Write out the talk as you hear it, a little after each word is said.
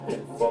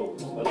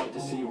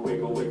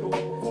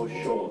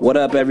What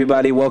up,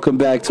 everybody? Welcome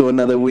back to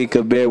another week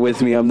of Bear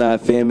With Me, I'm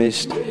Not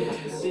Famished.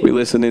 We're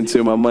listening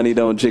to My Money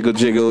Don't Jiggle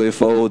Jiggle, It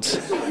Folds.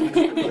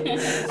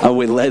 I'm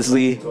with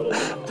Leslie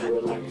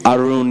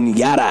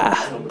Arunyada.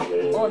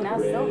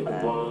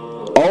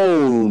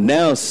 Oh,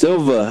 now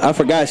Silva. I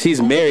forgot she's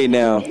married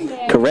now.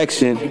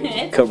 Correction.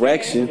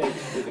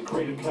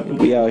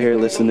 We out here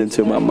listening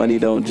to My Money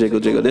Don't Jiggle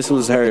Jiggle. This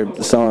was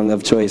her song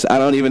of choice. I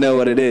don't even know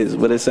what it is,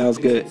 but it sounds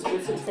good.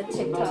 It's a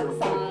TikTok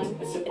song.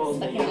 It's stuck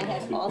in my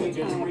head all the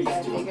time, so I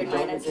figured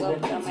might as well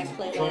put on my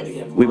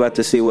playlist. We about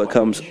to see what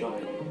comes. It's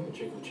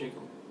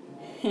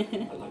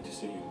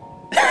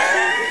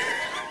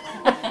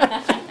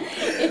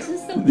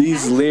just so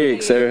These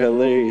lyrics are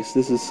hilarious.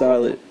 This is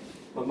solid.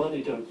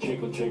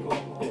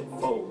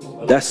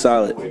 That's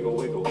solid.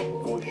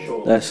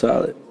 That's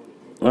solid.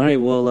 All right,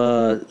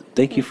 well,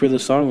 thank you for the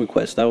song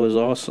request. That was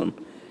awesome.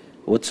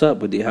 What's up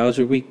with you? How's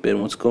your week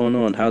been? What's going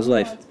on? How's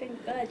life? Well, it's been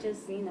good.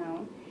 Just,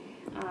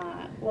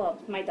 well,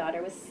 my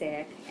daughter was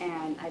sick,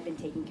 and I've been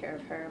taking care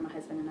of her. My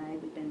husband and I,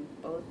 we've been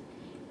both,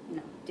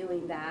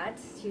 doing that.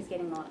 She's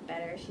getting a lot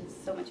better. She's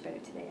so much better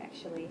today,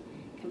 actually,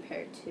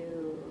 compared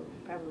to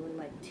probably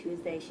like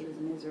Tuesday. She was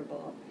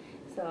miserable.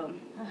 So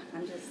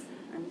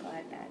I'm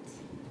glad that's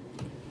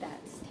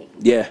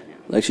taken care of now.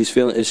 Like she's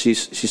feeling. Is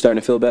she's starting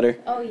to feel better?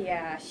 Oh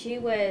yeah, she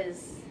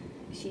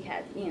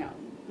had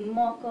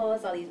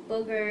mocos, all these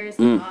boogers,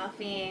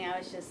 coughing. I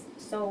was just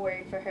so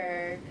worried for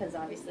her because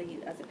obviously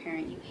as a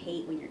parent you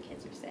hate when your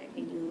kids are sick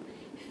and you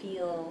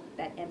feel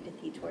that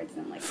empathy towards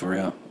them. Like for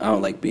real, I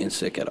don't like being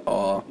sick at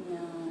all.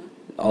 No.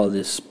 All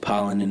this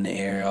pollen in the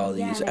air, all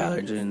these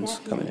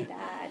allergens coming in. The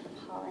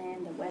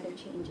pollen, the weather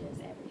changes,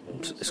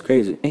 everything. It's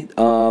crazy.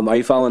 Are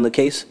you following the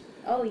case?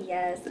 Oh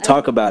yes.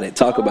 Talk about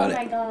it. Oh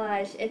my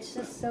gosh, it's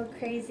just so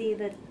crazy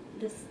that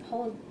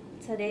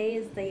today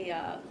is the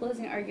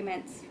closing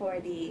arguments for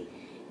the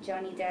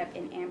Johnny Depp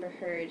and Amber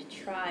Heard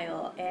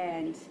trial,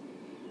 and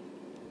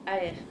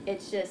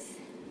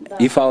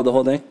you followed the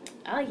whole thing?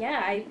 Oh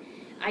yeah,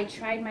 I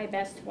tried my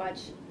best to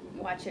watch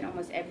it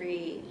almost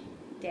every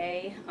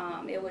day.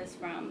 It was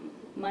from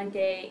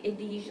Monday.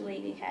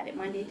 They had it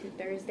Monday through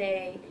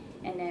Thursday,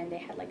 and then they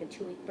had like a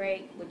 2-week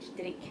break, which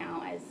didn't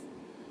count as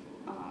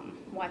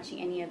watching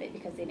any of it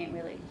because they didn't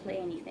really play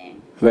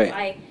anything.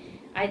 Right.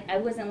 So I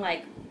wasn't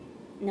like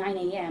 9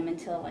 a.m.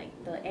 until like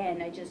the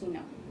end. I just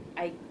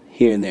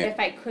here and there. If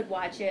I could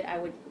watch it, I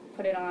would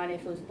put it on.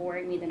 If it was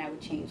boring me, then I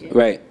would change it.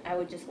 Right. I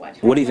would just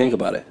watch. What do you think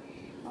about it?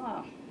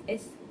 Oh,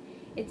 it's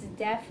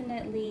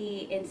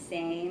definitely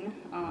insane.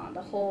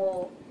 The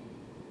whole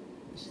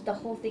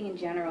thing in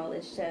general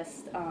is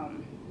just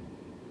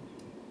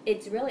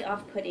it's really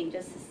off-putting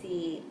just to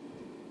see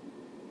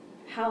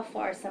how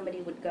far somebody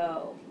would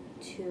go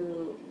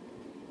to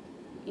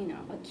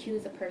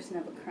accuse a person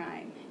of a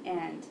crime.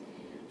 And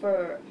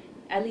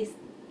at least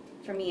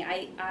for me,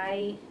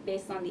 I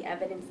based on the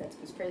evidence that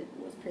was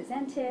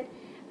presented,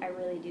 I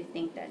really do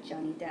think that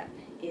Johnny Depp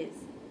is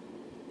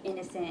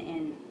innocent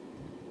in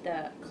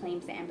the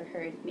claims that Amber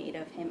Heard made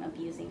of him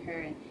abusing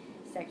her and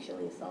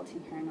sexually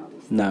assaulting her and all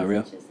these things. Not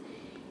real.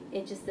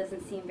 It just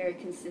doesn't seem very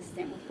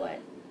consistent with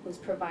what was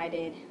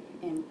provided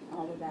and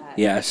all of that.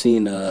 Yeah, I've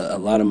seen a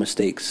lot of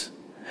mistakes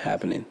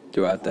happening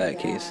throughout that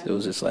case. It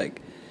was just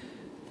like...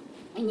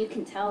 And you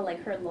can tell,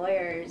 like, her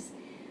lawyers,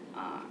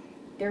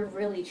 they're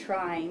really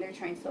trying. They're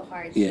trying so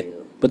hard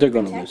but they're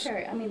going to lose.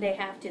 Her. I mean, they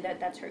have to.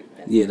 That's her.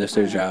 That's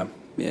their job.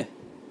 Yeah,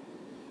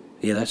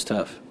 that's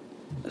tough.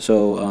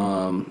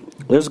 So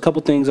there's a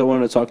couple things I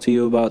wanted to talk to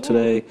you about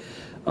today.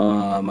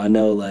 I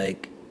know,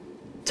 like,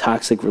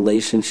 toxic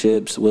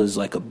relationships was,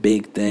 like, a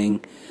big thing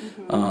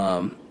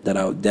that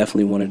I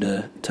definitely wanted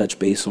to touch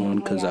base on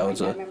because I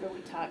was I remember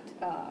we talked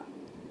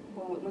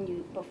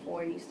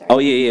before you started. Oh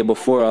yeah,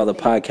 before all the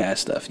podcast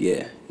stuff.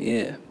 Yeah.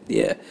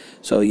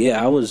 So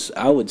yeah,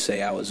 I would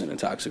say I was in a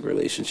toxic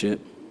relationship.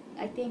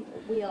 I think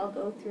we all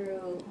go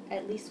through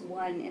at least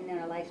one in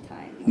our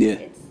lifetime.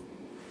 Yeah.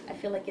 I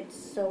feel like it's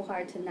so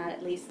hard to not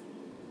at least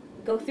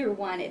go through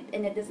one,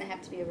 and it doesn't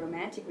have to be a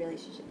romantic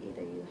relationship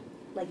either.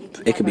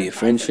 It could be a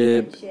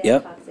friendship.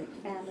 Yep. Toxic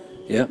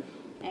family. Yep.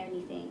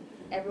 Anything.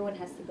 Everyone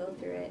has to go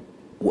through it.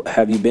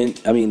 Have you been?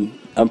 I mean,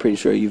 I'm pretty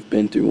sure you've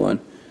been through one.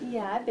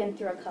 Yeah, I've been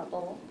through a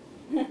couple.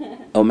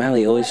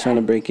 O'Malley always trying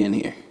to break in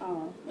here.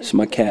 Oh, it's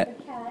my cat.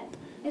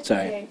 It's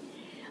sorry. Okay.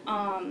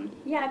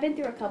 Yeah, I've been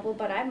through a couple,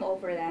 but I'm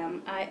over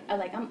them.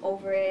 I'm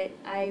over it.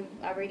 I've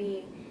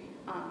already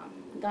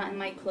gotten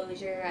my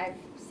closure. I've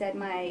said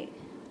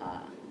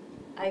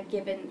I've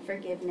given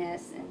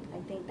forgiveness, and I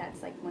think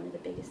that's like one of the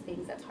biggest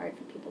things that's hard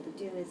for people to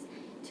do is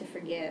to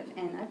forgive,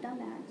 and I've done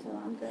that, so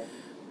I'm good.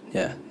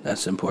 Yeah,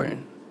 that's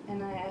important.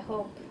 And I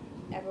hope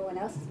everyone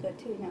else is good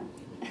too,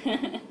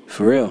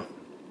 For real.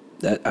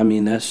 I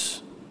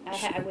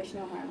wish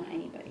no harm on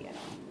anybody at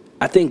all.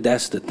 I think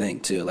that's the thing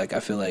too. Like, I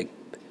feel like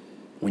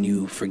when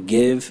you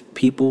forgive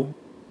people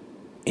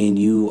and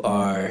you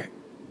are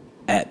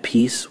at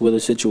peace with a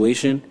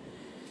situation,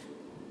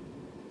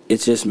 it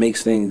just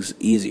makes things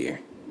easier.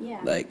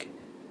 Yeah.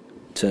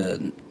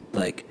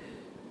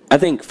 I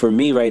think for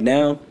me right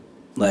now,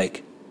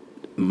 like,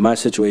 my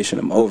situation,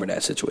 I'm over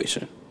that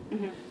situation.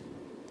 Mm-hmm.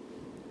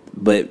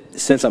 But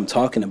since I'm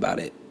talking about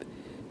it,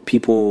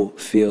 people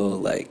feel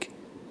like,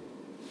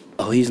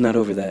 oh, he's not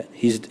over that.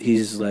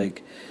 He's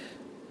like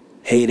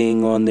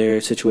hating on their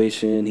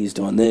situation. He's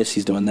doing this,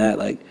 he's doing that.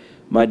 Like,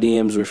 my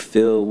DMs were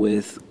filled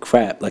with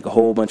crap, like a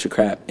whole bunch of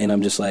crap, and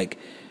I'm just like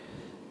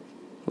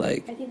I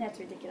think that's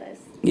ridiculous.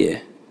 yeah.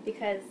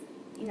 Because,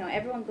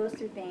 everyone goes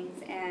through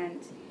things, and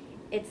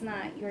it's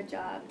not your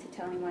job to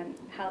tell anyone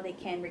how they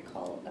can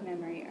recall a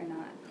memory or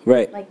not.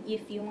 Right. Like,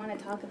 if you want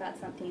to talk about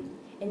something,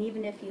 and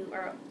even if you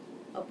are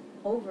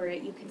over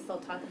it, you can still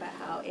talk about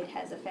how it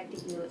has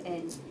affected you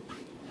and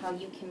how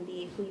you can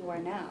be who you are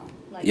now.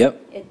 Like,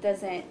 Yep. It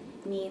doesn't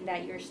mean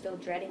that you're still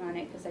dreading on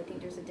it, because I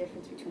think there's a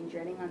difference between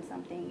dreading on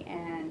something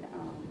and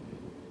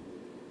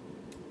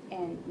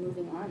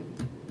moving on.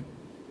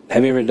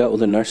 Have you ever dealt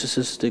with a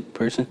narcissistic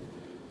person?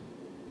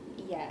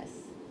 Yes.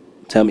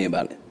 Tell me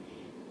about it.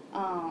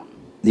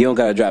 You don't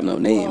gotta drop no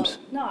names.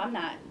 Well, no, I'm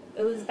not.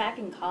 It was back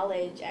in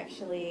college,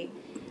 actually.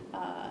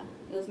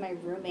 It was my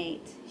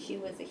roommate. She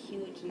was a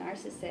huge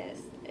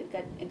narcissist.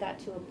 It got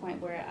to a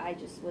point where I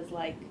just was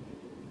like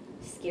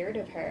scared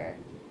of her.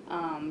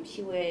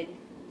 She would.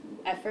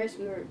 At first,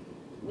 we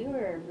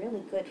were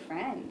really good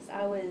friends.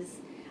 I was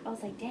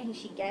like, dang,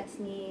 she gets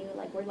me.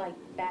 Like, we're like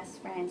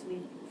best friends. We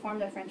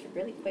formed our friendship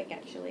really quick,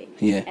 actually.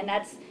 Yeah. And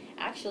that's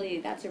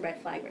a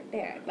red flag right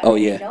there. But Oh, I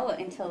yeah. didn't know it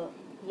until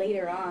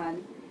later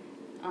on,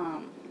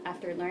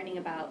 after learning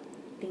about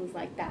things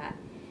like that.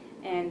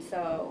 And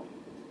so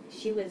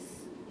she was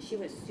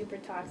super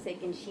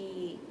toxic, and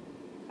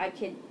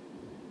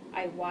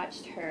I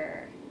watched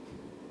her,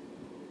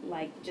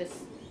 like, just,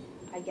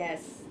 I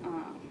guess,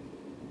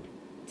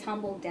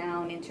 tumble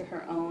down into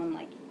her own,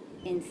 like,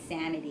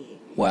 insanity.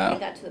 Wow. It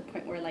got to the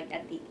point where, like,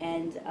 at the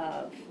end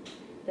of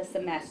the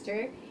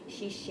semester,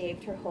 she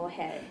shaved her whole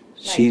head.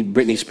 She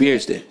Britney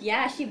Spears did.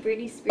 Yeah, she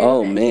Britney Spears.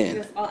 Oh,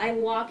 man. I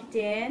walked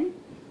in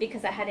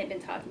because I hadn't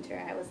been talking to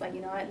her. I was like, you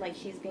know what? Like,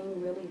 she's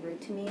being really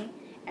rude to me,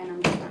 and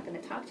I'm just not going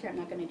to talk to her. I'm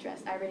not going to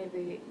address. I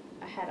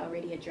had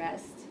already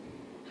addressed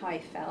how I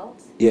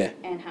felt. Yeah.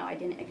 And how I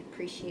didn't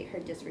appreciate her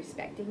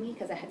disrespecting me,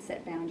 because I had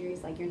set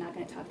boundaries. Like, you're not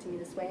going to talk to me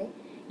this way.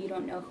 You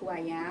don't know who I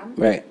am.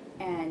 Right.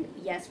 And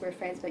yes, we're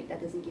friends, but that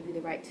doesn't give you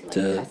the right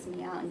to cuss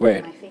me out and get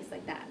in my face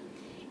like that.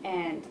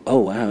 And oh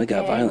wow, it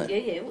got violent.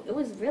 It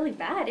was really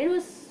bad. It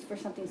was for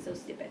something so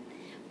stupid.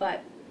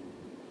 But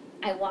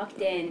I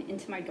walked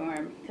into my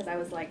dorm because I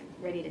was like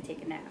ready to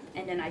take a nap,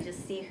 and then I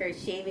just see her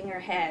shaving her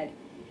head,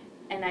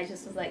 and I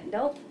just was like,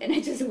 nope, and I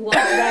just walked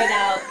right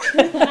out.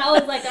 I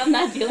was like, I'm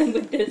not dealing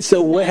with this.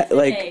 So what?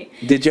 Like,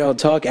 did y'all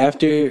talk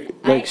after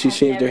she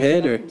shaved her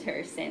head, or? To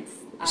her since.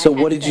 So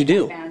what did you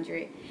do?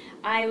 Boundary.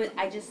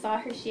 I just saw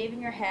her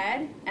shaving her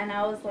head, and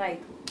I was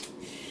like,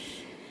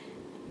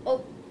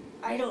 oh,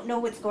 I don't know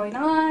what's going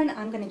on.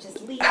 I'm gonna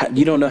just leave.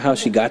 You don't know how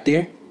she got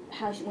there?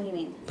 What do you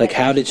mean? Like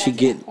how did she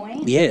get?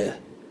 Yeah.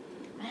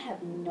 I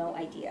have no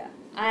idea.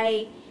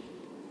 I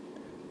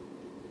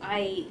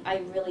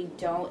really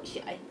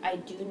don't. I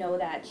do know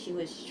that she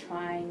was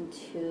trying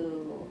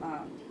to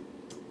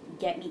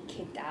get me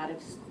kicked out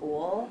of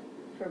school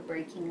for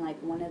breaking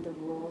like one of the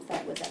rules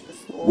that was at the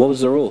school. What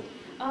was the rule?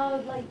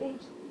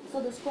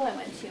 So the school I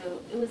went to,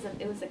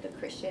 it was like a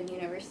Christian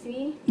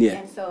university. Yeah.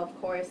 And so of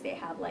course they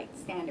have like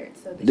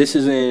standards. So this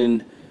is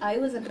in.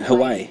 It was in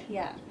Hawaii.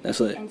 Yeah. That's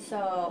lit. And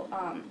so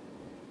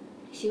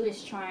she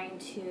was trying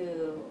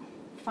to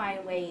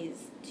find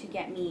ways to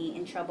get me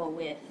in trouble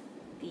with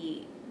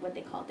what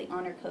they call the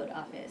honor code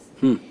office.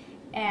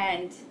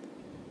 And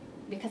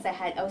because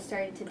I was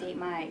starting to date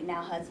my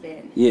now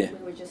husband. Yeah.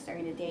 We were just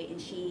starting to date, and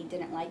she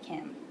didn't like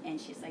him, and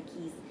she's like,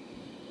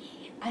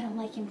 I don't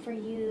like him for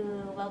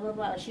you, blah, blah,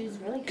 blah. She was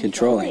really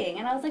controlling.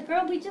 And I was like,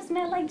 girl, we just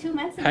met like 2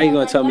 months ago. How you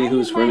going to tell me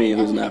who's for me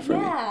and who's not for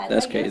me?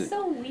 That's like, crazy. It's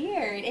so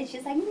weird. And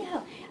she's like,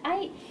 no.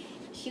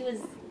 She was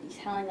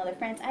telling other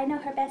friends, I know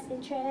her best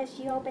interest.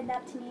 She opened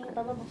up to me,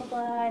 blah, blah, blah, blah,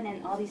 blah. And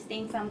then all these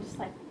things. I'm just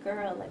like,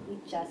 girl, like, we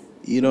just.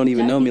 You don't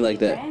even know me like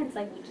that. Friends.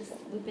 Like,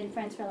 we've been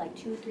friends for like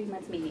 2 or 3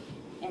 months maybe.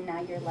 And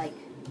now you're like,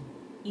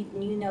 you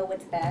know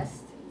what's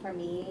best for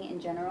me in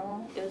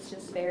general. It was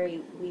just very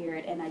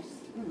weird. And I just,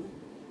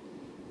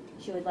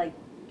 she would like,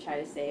 try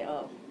to say,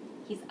 oh,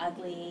 he's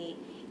ugly,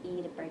 you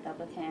need to break up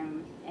with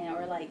him,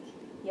 or like,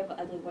 you have an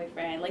ugly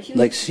boyfriend. Like,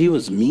 she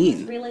was mean.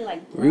 She was really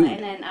like rude.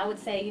 And then I would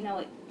say,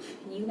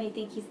 you may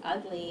think he's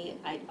ugly.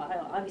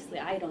 Obviously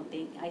I don't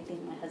think. I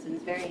think my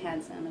husband's very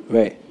handsome.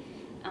 Right.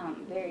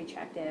 Very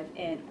attractive.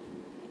 And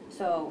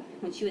so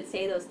when she would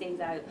say those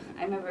things, I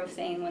remember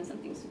saying when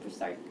something super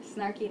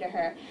snarky to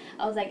her,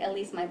 I was like, at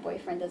least my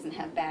boyfriend doesn't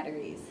have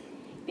batteries.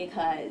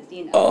 Because,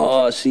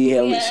 Oh, she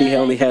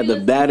only had the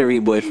battery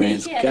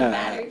boyfriends. God. God.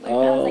 I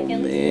was like,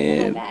 at least we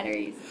have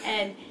batteries.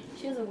 And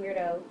she was a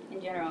weirdo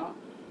in general.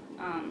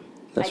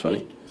 That's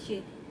funny.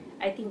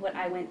 I think what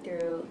I went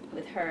through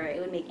with her, it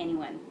would make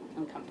anyone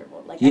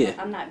uncomfortable. Like, yeah.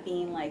 I'm not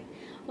being like,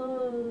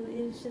 oh,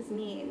 it was just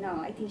me.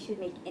 No, I think she would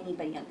make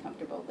anybody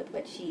uncomfortable with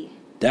what she.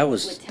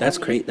 That's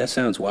great. That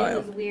sounds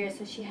wild. It was weird.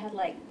 So she had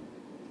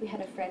we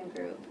had a friend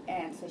group,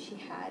 and so she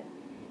had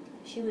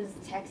she was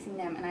texting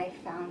them, and I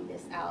found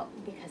this out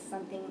because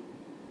something,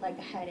 like,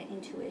 I had an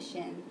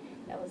intuition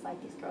that was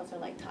like, these girls are,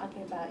 like,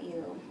 talking about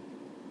you.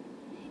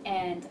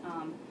 And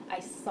I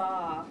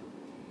saw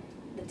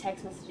the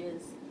text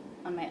messages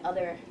on my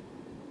other,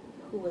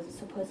 who was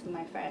supposed to be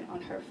my friend,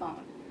 on her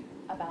phone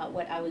about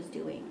what I was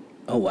doing.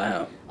 Oh,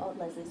 wow. Oh,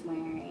 Leslie's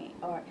wearing,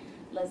 or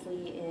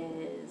Leslie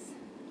is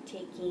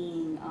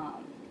taking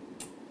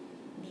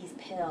these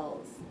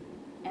pills.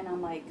 And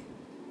I'm like,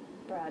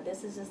 bruh,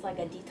 this is just like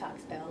a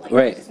detox pill. Like,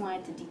 right. I just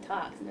wanted to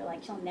detox. And they're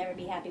like, she'll never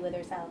be happy with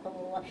herself, blah,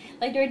 blah, blah.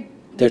 Like,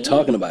 they're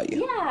talking about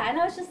you. Yeah, and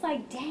I was just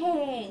like,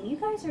 dang, you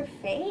guys are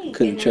fake.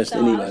 Couldn't trust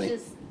anybody.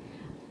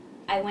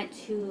 I went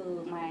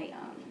to my,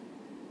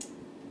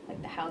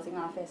 like, the housing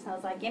office, and I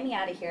was like, get me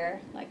out of here.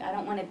 Like, I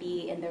don't want to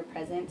be in their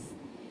presence.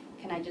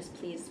 Can I just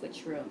please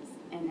switch rooms?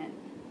 And then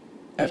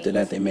after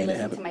that, they made it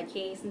happen. To my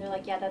case, and they're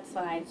like, yeah, that's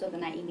fine. So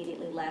then I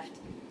immediately left,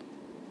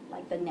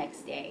 like, the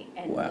next day.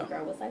 And wow. the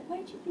girl was like,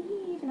 why'd you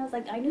leave? And I was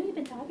like, I knew you'd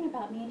been talking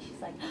about me. And she's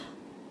like,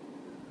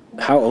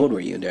 how old were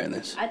you during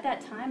this? At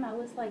that time, I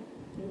was like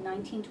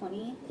 19,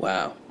 20.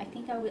 Wow. I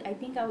think I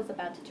was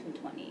about to turn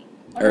 20.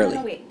 Oh, early.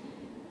 No, wait.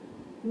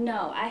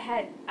 No,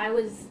 I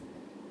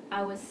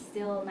was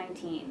still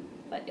 19,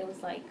 but it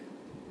was like,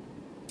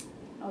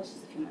 I was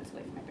just a few months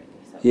away from my birthday.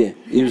 So. Yeah,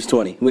 he was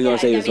 20. We're going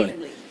to say he was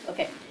 20.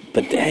 Okay.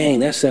 But dang,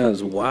 that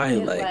sounds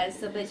wild. It was.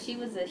 So, but she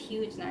was a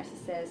huge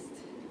narcissist.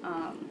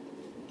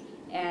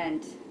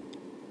 And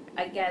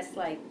I guess,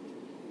 like,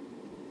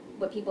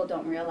 what people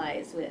don't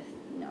realize with,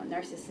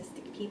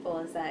 narcissistic people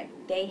is that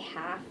they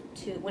have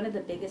to, one of the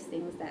biggest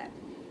things that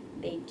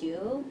they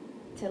do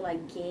to,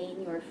 like,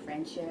 gain your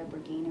friendship or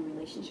gain a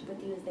relationship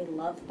with you is they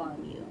love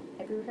bomb you.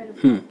 Have you ever heard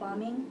of love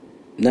bombing?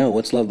 No,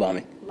 what's love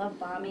bombing? Love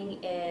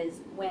bombing is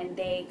when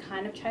they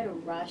kind of try to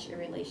rush a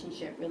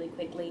relationship really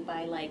quickly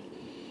by, like,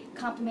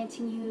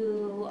 complimenting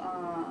you,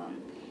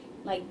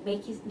 like,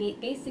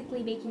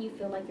 basically making you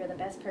feel like you're the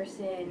best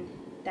person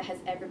that has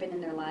ever been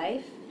in their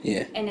life.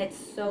 Yeah. And it's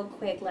so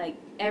quick,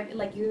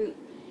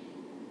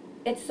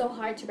 it's so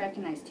hard to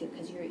recognize too,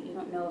 because you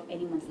don't know if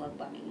anyone's love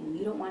bombing, and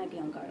you don't want to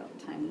be on guard all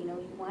the time. You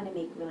want to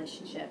make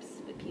relationships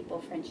with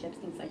people, friendships,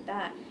 things like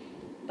that.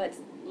 But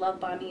love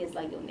bombing is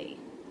like when they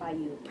buy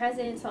you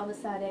presents all of a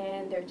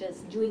sudden. They're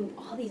just doing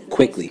all these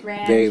quickly, nice,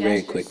 grand very,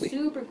 gestures, very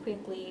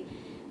quickly,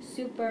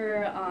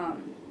 super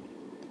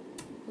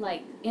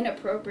like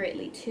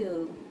inappropriately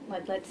too.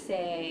 Like, let's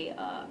say,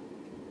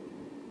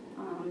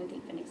 let me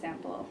think of an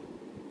example.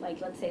 Like,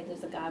 let's say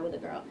there's a guy with a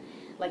girl.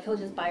 Like, he'll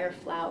just buy her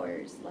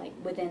flowers, like,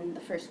 within the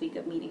first week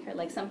of meeting her.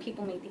 Like, some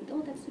people may think,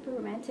 oh, that's super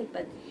romantic,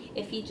 but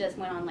if he just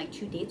went on, like,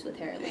 2 dates with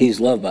her, like, he's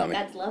love bombing.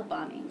 That's love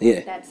bombing. Yeah.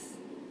 That's,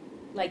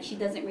 like, she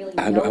doesn't really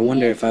I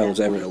wonder if I was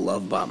ever a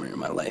love bomber in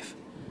my life.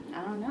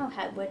 I don't know.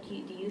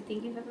 Do you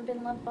think you've ever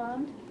been love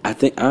bombed? I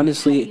think,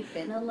 honestly, Have you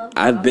been a love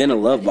bomber? I've been a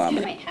love bomber.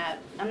 You might have.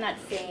 I'm not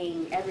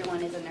saying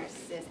everyone is a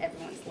narcissist,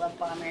 everyone's a love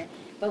bomber,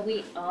 but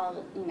we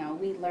all,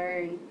 we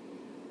learn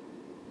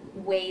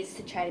ways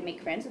to try to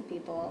make friends with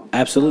people.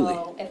 Absolutely.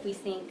 So if we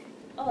think,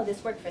 oh,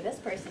 this worked for this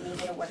person,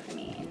 maybe it'll work for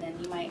me, and then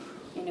you might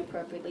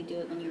inappropriately do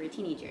it when you were a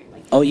teenager.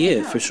 Like, oh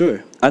yeah, for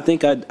sure. I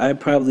think I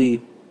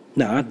definitely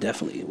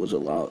was a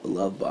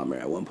love bomber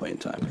at one point in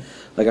time.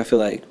 Like, I feel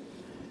like,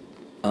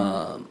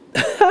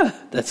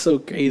 that's so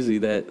crazy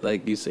that,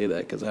 like, you say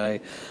that, because I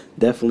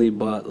definitely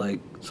bought, like,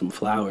 some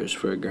flowers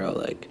for a girl,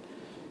 like,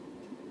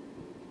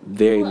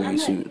 very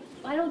soon.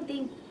 I don't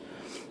think,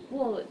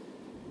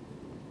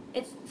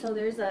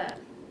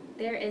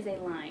 there is a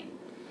line.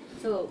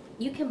 So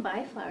you can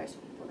buy flowers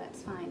for people,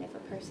 that's fine. If a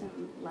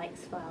person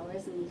likes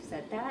flowers and you've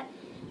said that,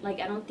 like,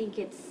 I don't think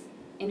it's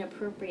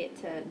inappropriate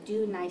to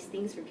do nice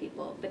things for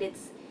people, but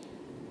it's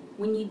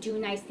when you do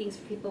nice things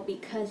for people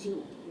because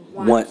you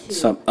want to.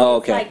 Some. Oh,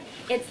 okay.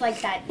 It's like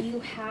that you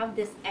have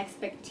this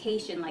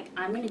expectation, like,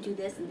 I'm going to do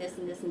this and this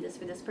and this and this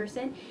for this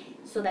person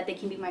so that they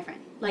can be my friend.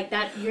 Like,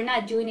 that you're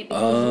not doing it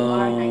because you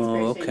are a nice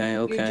person.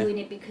 Okay. You're doing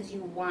it because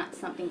you want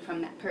something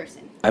from that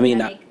person. I mean,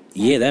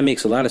 that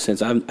makes a lot of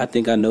sense. I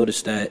think I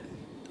noticed that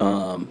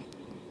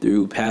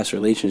through past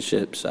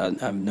relationships.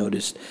 I've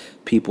noticed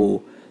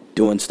people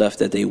doing stuff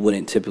that they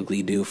wouldn't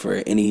typically do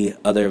for any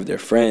other of their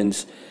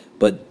friends,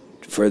 but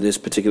for this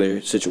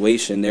particular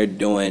situation, they're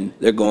going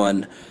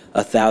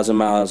 1,000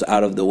 miles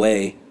out of the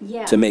way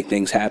to make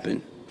things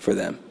happen for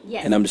them.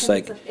 Yes, and I'm just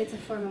like, it's a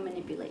form of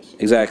manipulation.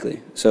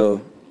 Exactly.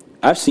 So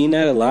I've seen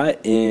that a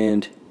lot,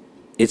 and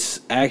it's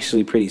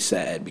actually pretty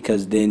sad,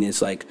 because then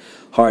it's like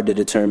hard to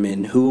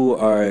determine who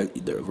are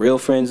the real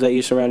friends that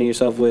you're surrounding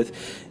yourself with,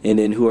 and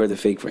then who are the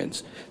fake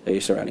friends that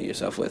you're surrounding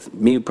yourself with.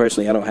 Me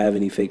personally, I don't have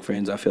any fake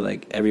friends. I feel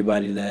like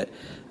everybody that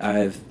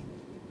I've,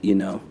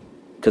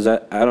 because I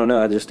don't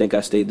know, I just think I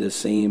stayed the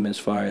same as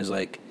far as,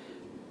 like,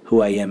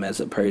 who I am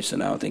as a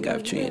person. I don't think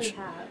I've changed.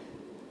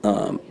 Really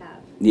have.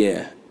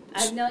 Yeah.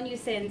 I've known you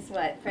since,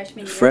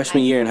 freshman year?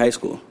 Freshman year in high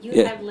school.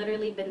 You have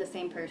literally been the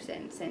same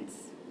person since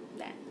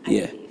then,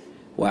 I believe.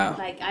 Wow.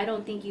 Like, I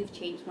don't think you've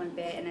changed one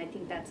bit, and I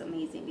think that's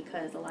amazing,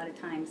 because a lot of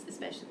times,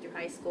 especially through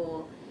high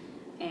school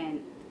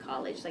and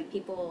college, like,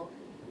 people,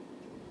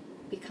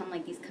 become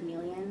like these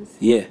chameleons.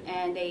 Yeah.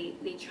 And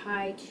they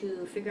try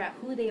to figure out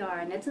who they are,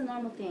 and that's a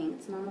normal thing.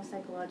 It's a normal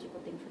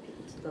psychological thing for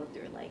people to go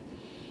through. Like,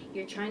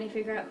 you're trying to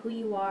figure out who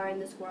you are in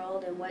this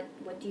world, and what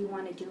do you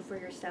want to do for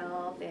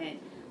yourself, and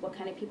what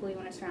kind of people you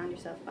want to surround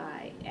yourself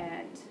by.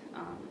 And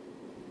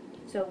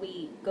so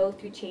we go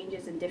through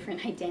changes in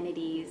different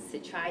identities to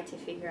try to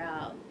figure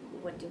out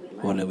what do we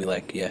like. What do we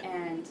like, yeah.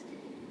 And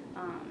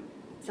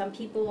some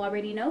people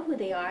already know who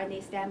they are, and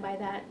they stand by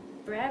that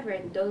forever.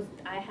 And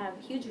I have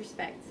huge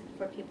respect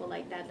for people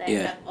like that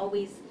have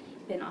always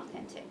been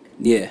authentic.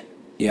 Yeah.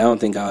 Yeah, I don't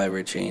think I'll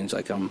ever change.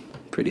 Like, I'm a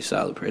pretty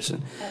solid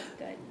person. That's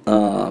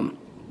good.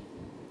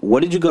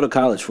 What did you go to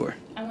college for?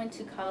 I went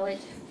to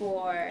college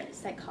for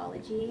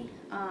psychology.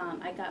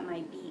 I got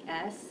my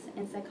BS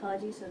in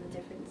psychology, so the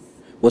difference...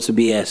 What's a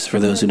BS, for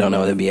those who don't know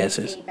what a BS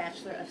is? A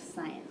Bachelor of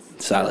Science.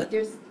 Solid. So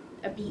there's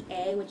a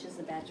BA, which is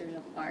a Bachelor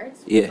of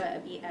Arts, yeah. but a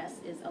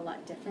BS is a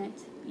lot different.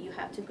 You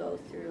have to go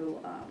through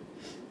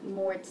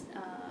more,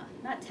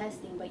 not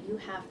testing, but you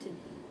have to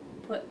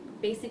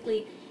put,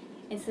 basically,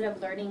 instead of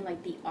learning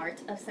like the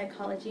art of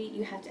psychology,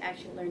 you have to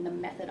actually learn the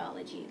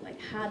methodology, like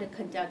how to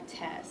conduct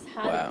tests,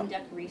 how to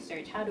conduct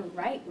research, how to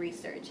write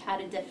research, how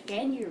to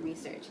defend your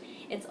research.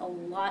 It's a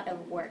lot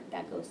of work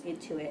that goes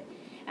into it.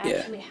 I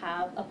actually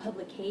have a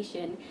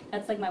publication.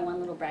 That's like my one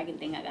little bragging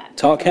thing I got.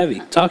 Talk heavy.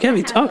 Talk to him.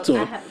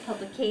 I have a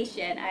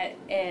publication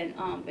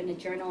in a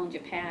journal in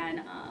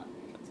Japan.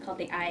 It's called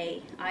the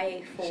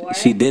IA4.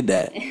 She did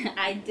that.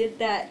 I did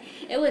that.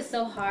 It was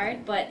so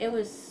hard, but it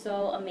was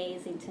so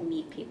amazing to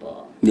meet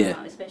people.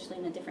 Yeah. Especially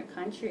in a different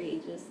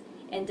country,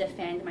 and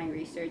defend my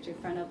research in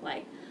front of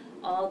like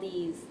all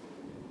these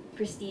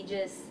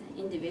prestigious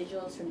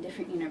individuals from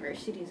different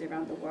universities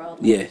around the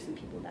world. Like, there's some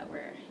people that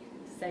were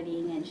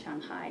studying in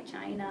Shanghai,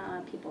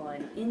 China, people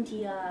in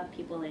India,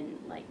 people in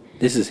like...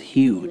 This is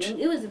huge.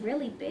 It was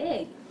really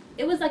big.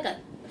 It was like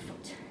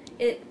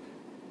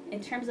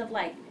in terms of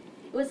like,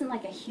 it wasn't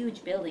like a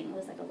huge building, it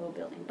was like a little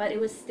building, but it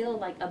was still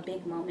like a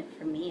big moment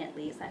for me at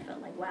least. I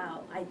felt like,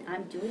 wow,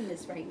 I'm doing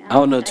this right now. I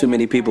don't know too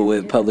many people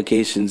with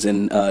publications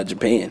in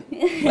Japan.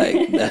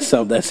 Like,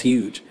 that's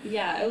huge.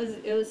 Yeah,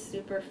 it was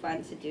super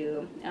fun to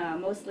do.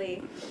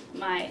 Mostly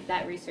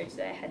that research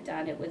that I had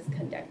done, it was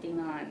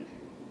conducting on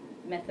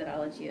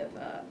methodology of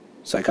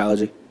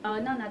psychology. No,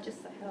 not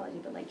just psychology,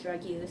 but like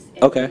drug use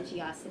and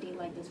religiosity.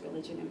 Like, does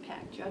religion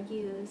impact drug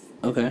use?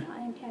 Does it not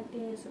impact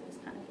this? It was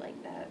kind of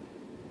like that.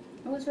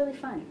 It was really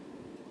fun.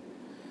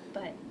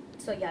 But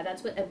so yeah,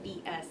 that's what a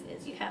BS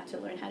is. You have to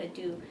learn how to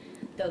do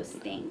those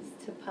things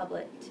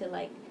to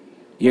like.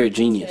 You're a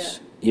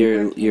genius.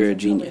 You're a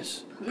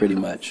genius, pretty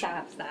much.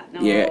 Stop.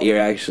 No. You're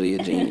actually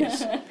a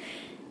genius.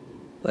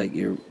 Like,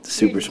 you're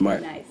super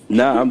smart. Nice.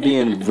 Nah, I'm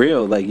being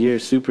real. Like, you're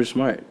super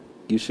smart.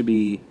 You should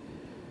be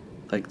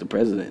like the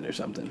president or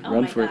something.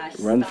 Run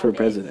for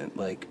president.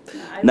 Like,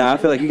 I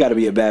feel like you got to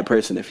be a bad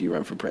person if you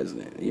run for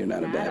president. You're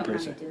not a bad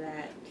person. I don't want to do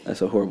that.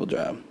 That's a horrible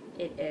job.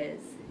 It is.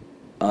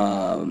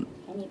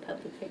 Any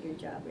public figure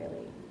job,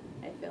 really,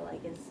 I feel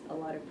like is a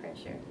lot of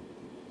pressure.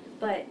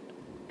 But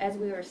as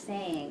we were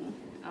saying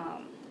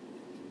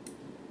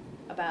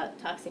about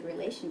toxic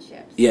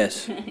relationships.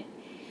 Yes.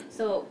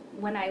 So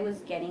when I was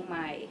getting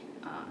my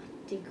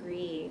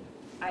degree,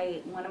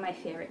 one of my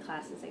favorite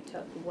classes I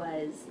took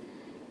was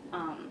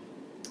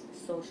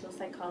social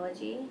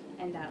psychology,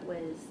 and that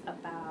was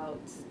about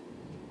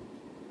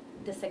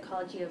the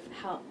psychology of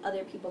how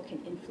other people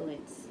can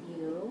influence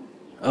you,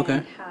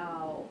 and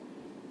how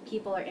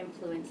people are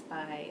influenced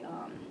by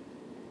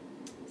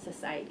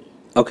society.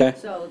 Okay.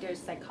 So there's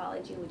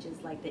psychology, which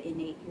is like the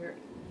innate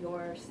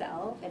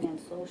yourself, and then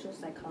social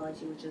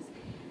psychology, which is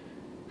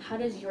how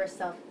does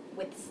yourself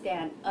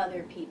withstand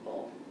other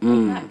people, like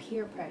not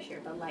peer pressure,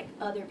 but like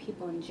other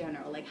people in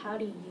general. Like, how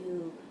do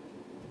you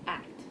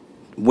act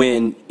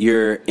when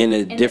you're in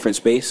a different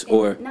space,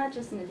 or not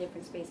just in a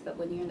different space, but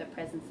when you're in the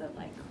presence of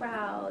like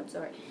crowds,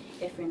 or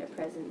if you're in the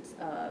presence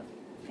of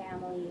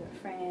family or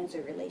friends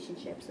or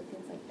relationships or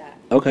things like that.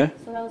 Okay.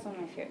 So that was one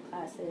of my favorite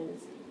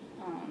classes.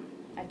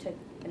 I took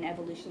an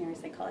evolutionary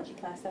psychology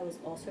class that was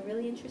also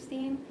really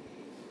interesting.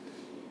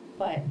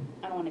 But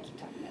I don't want to keep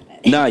talking about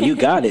that. No, you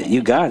got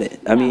it.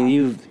 I mean,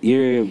 you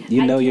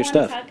know your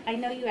stuff. I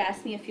know you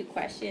asked me a few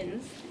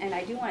questions, and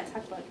I do want to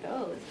talk about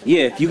those.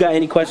 Yeah, if you got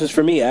any questions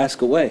for me,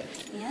 ask away.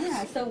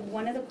 Yeah, so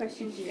one of the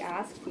questions you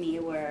asked me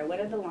were, what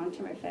are the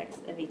long-term effects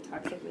of a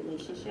toxic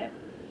relationship,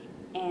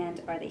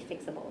 and are they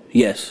fixable?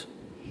 Yes.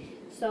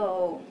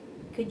 So,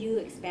 could you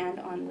expand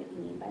on what you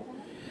mean by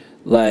that?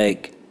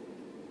 Like,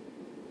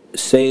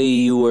 say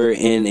you were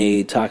in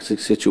a toxic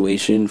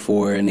situation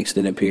for an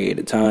extended period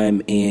of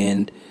time,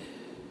 and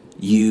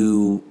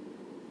you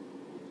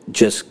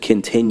just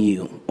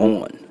continue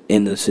on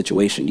in the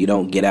situation. You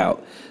don't get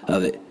out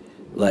of it.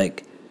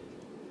 Like,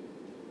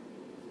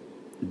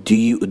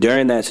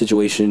 during that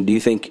situation, do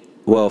you think,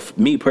 well,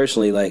 me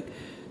personally, like,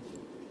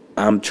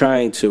 I'm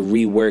trying to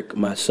rework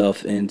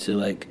myself into,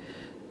 like,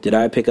 did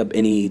I pick up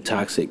any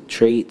toxic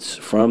traits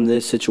from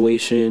this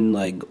situation,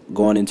 like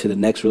going into the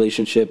next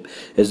relationship?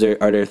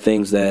 Are there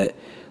things that,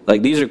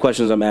 Like, these are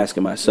questions I'm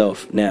asking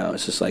myself now.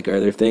 It's just like, are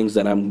there things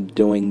that I'm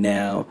doing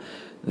now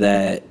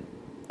that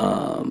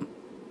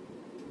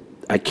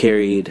I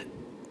carried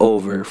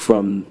over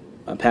from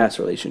a past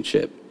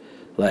relationship?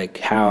 Like,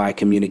 how I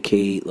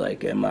communicate,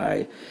 like, am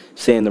I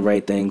saying the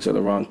right things or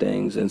the wrong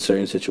things in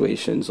certain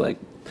situations? Like,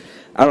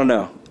 I don't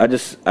know. I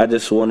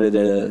just wanted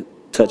to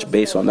touch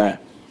base on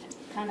that.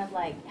 Kind of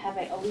like, have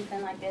I always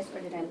been like this,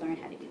 or did I learn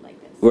how to be like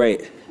this? Right.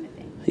 Kind of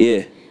thing.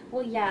 Yeah.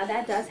 Well, yeah,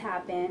 that does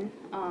happen.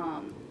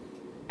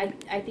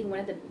 I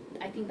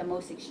think the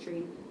most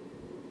extreme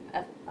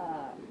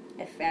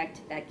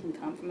effect that can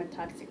come from a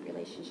toxic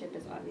relationship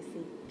is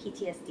obviously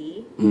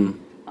PTSD.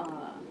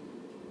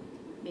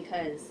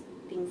 Because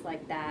things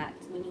like that,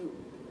 when you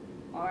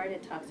are in a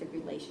toxic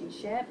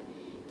relationship,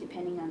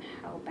 depending on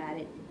how bad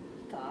it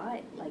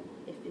got, like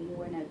if you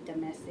were in a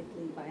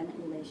domestically violent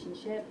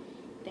relationship,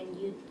 then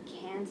you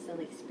can still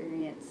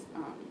experience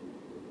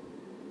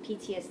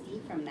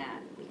PTSD from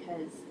that,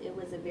 because it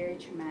was a very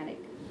traumatic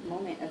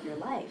moment of your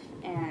life,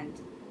 and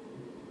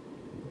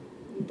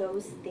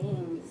those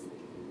things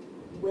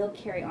will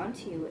carry on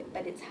to you,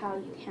 but it's how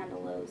you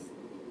handle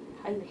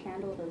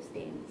those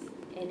things,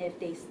 and if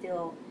they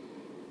still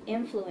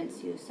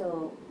influence you.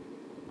 So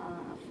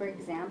for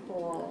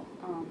example,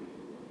 let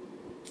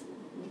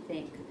me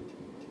think,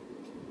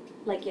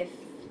 like if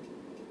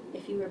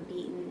you were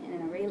beaten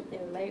in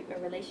a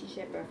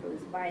relationship, or if it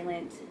was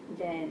violent,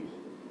 then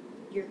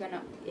you're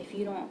gonna, if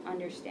you don't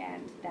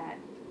understand that,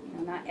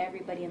 not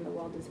everybody in the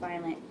world is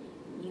violent,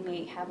 you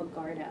may have a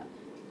guard up,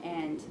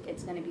 and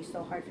it's going to be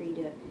so hard for you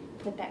to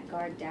put that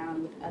guard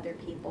down with other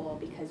people,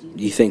 because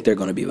you think they're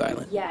going to be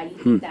violent. Yeah, you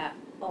think that,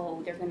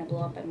 oh, they're going to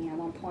blow up at me at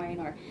one point.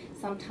 Or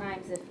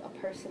sometimes if a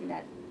person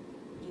that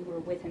you were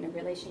with in a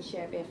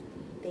relationship, if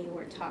they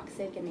were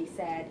toxic and they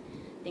said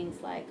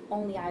things like,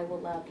 only I will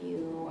love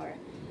you, or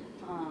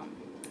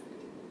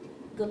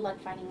good luck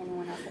finding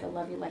anyone else that'll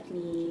love you like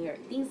me, or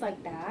things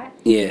like that.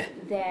 Yeah.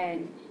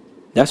 Then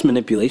that's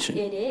manipulation.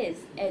 It is.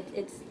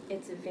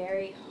 It's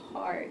very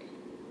hard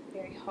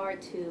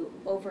to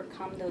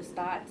overcome those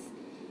thoughts,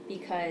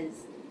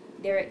 because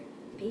they're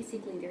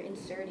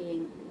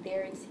inserting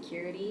their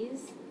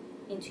insecurities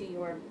into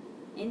your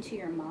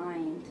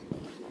mind,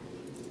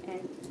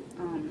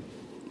 and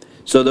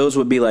so those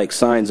would be like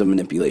signs of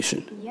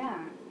manipulation. Yeah,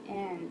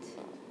 and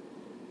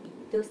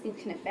those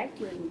things can affect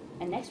you in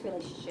a next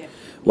relationship.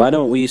 Why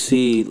don't we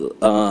see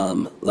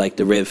like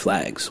the red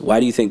flags? Why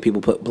do you think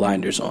people put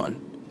blinders on?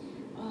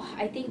 Oh,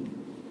 I think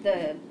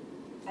the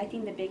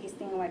biggest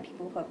thing why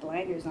people put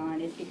blinders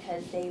on is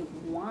because they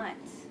want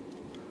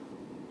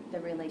the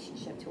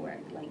relationship to work.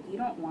 Like, you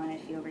don't want to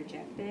feel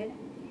rejected.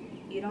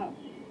 You don't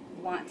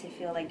want to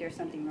feel like there's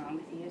something wrong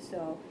with you.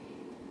 So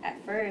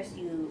at first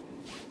you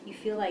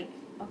feel like,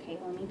 okay,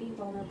 let me be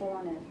vulnerable,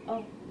 and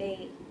I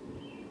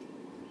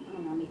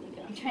don't know,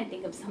 I'm trying to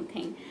think of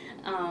something.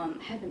 I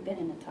haven't been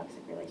in a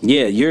toxic relationship.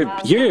 Yeah,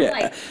 you're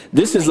like,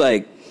 this is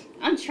like,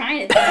 I'm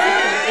trying to think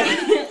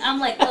of something. I'm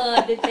like,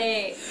 did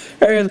they...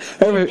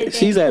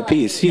 she's at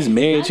peace. She's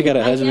married. She got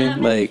a husband.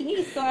 I'm like, at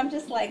peace, so I'm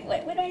just like,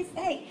 what do I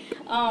say?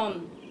 Let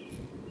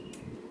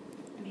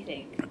me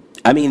think.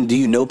 I mean, do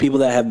you know people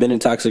that have been in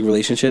toxic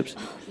relationships?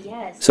 Oh,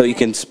 yes. So you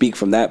can speak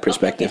from that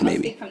perspective, okay,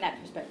 maybe. I'll speak from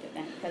that perspective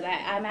then, because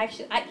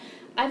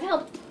I've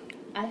helped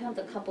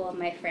a couple of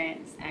my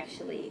friends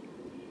actually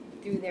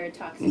through their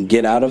toxic.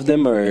 Get out of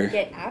them, or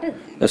get out of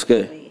them. That's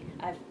actually.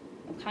 good.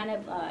 I'm kind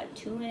of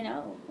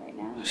 2-0 right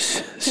now.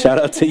 Shout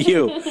out to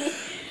you.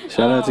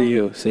 Shout out to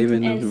you,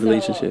 saving the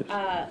relationships.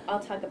 So, I'll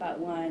talk about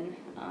one.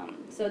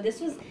 So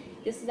this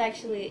is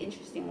actually an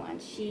interesting one.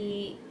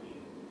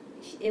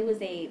 It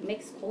was a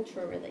mixed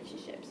cultural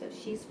relationship. So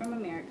she's from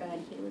America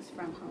and he was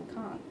from Hong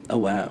Kong. Oh,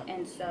 wow.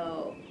 And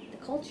so the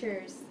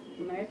cultures,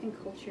 American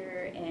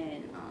culture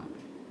and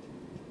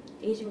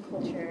Asian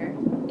culture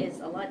is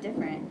a lot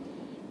different.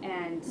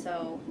 And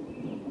so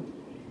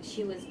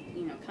she was,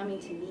 coming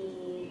to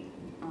me,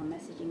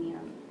 messaging me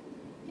on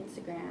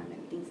Instagram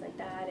and things like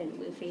that, and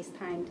we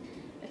FaceTimed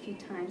a few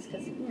times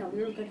because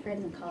we were good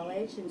friends in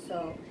college, and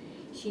so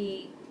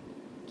she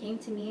came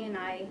to me, and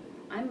I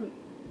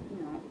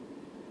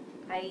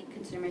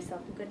consider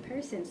myself a good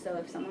person, so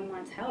if someone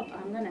wants help,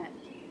 I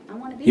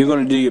want to be. You're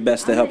going to do your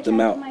best to help them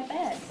out. My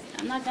best.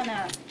 I'm not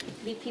gonna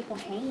leave people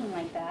hanging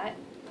like that.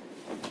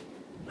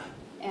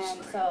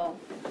 And so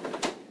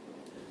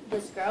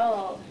this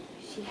girl,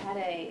 she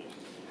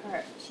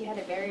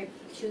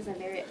was in a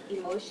very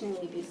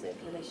emotionally abusive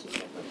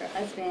relationship with her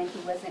husband. He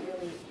wasn't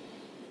really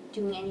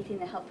doing anything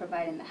to help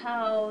provide in the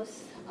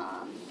house.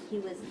 He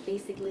was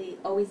basically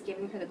always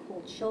giving her the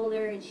cold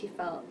shoulder, and she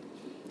felt...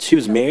 She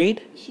was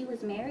married? She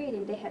was married,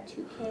 and they had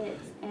 2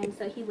 kids. And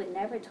so he would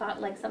never talk,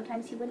 like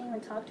sometimes he wouldn't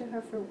even talk to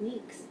her for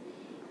weeks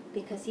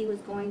because he was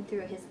going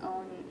through his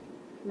own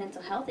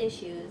mental health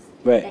issues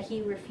that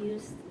he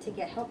refused to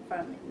get help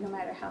from, no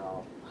matter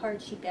how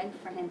hard she begged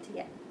for him to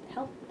get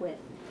help with.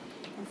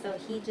 And so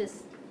he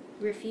just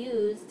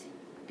refused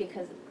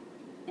because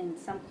in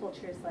some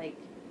cultures, like,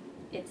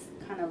 it's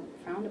kind of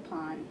frowned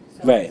upon.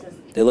 So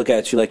they look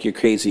at you like you're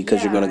crazy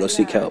because you're going to go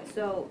seek help.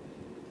 So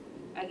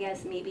I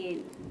guess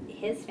maybe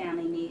his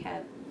family may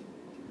have,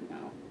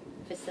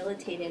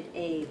 facilitated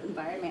a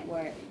environment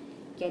where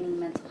getting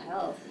mental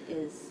health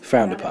is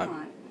frowned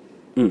upon.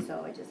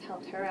 So I just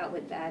helped her out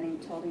with that and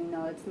told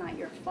her, it's not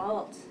your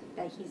fault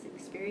that he's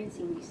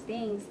experiencing these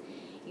things.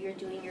 You're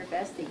doing your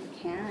best that you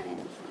can, and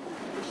you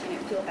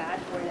shouldn't feel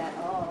bad for it at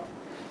all.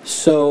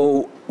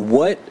 So,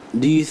 what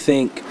do you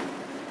think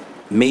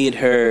made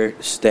her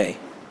stay?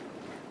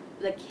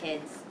 The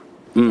kids,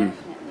 definitely.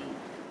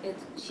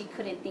 She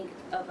couldn't think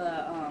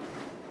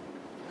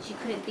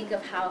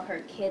of how her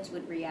kids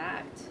would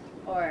react,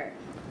 or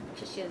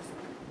because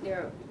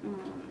they're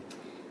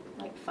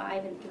like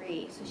 5 and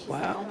 3. So she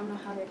said, I don't know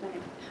how they're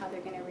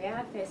gonna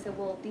react. I said,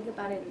 well, think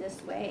about it in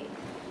this way.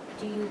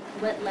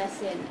 What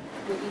lesson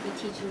would you be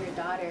teaching your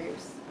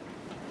daughters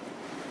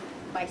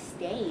by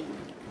staying?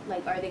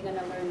 Like, are they going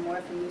to learn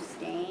more from you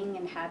staying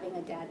and having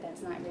a dad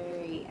that's not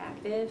very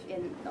active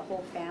in the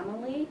whole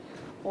family?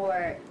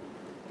 Or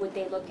would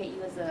they look at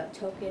you as a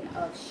token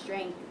of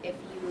strength if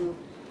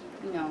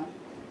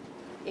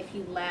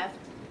you left,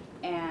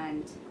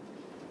 and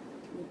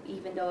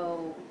even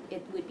though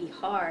it would be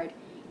hard,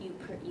 you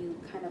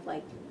kind of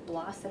like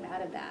blossom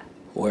out of that.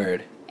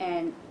 Word.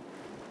 And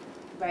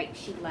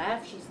she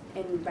left.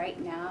 And right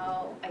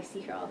now I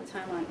see her all the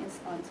time on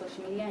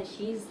social media, and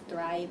she's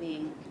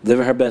thriving,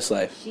 living her best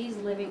life. She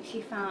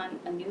found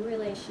a new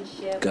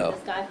relationship with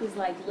this guy who's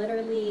like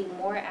literally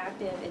more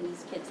active in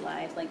these kids'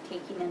 lives, like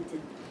taking them to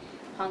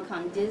Hong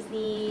Kong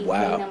Disney,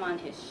 putting them on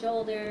his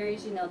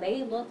shoulders.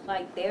 They look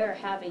like they're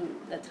having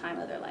the time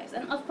of their lives.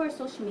 And of course,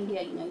 social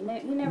media,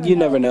 you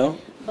never know.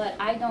 But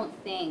I don't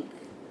think,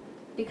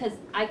 because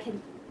I can,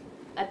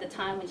 at the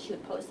time when she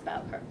would post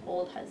about her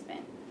old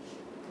husband,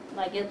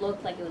 like, it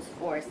looked like it was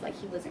forced. Like,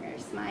 he wasn't very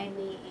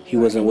smiley. He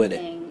wasn't with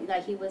it.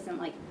 Like, he wasn't,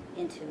 like,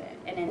 into it.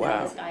 And then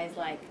now this guy is,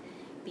 like,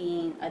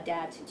 being a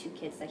dad to 2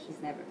 kids that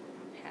he's never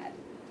had.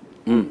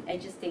 I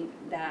just think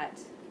that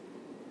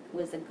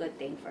was a good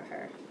thing for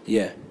her.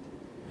 Yeah.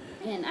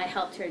 And I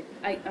helped her.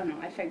 I don't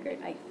know. I figured.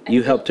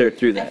 You helped her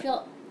through that.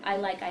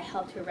 I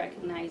helped her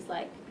recognize,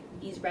 like,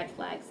 these red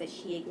flags that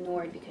she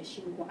ignored because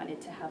she wanted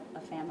to have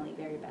a family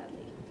very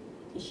badly.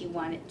 And she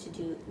wanted to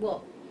do,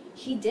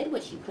 she did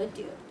what she could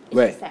do. It's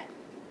just that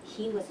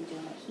he wasn't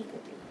doing what he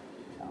could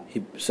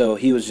do. So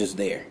he was just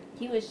there.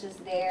 He was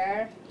just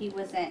there. He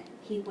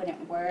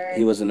wouldn't work.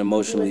 He wasn't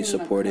emotionally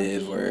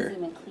supportive. He wasn't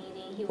even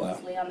cleaning. He would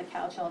just lay on the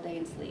couch all day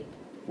and sleep.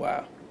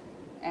 Wow.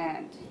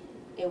 And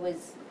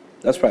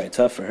that's probably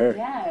tough for her.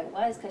 Yeah, it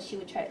was, because she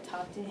would try to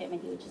talk to him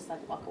and he would just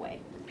like walk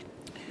away,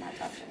 not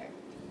talk to her.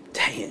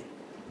 Dang.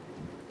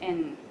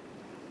 And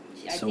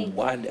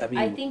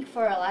I think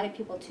for a lot of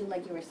people too,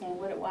 like you were saying,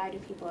 why do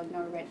people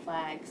ignore red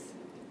flags?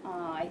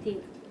 I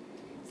think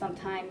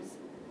sometimes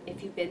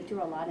if you've been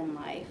through a lot in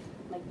life,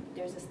 like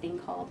there's this thing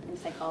in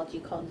psychology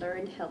called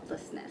learned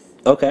helplessness.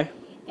 Okay.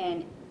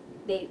 And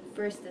they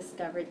first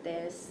discovered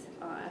this.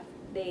 I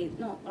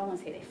won't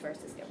say they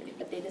first discovered it,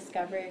 but they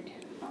discovered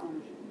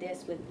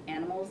this with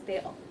animals.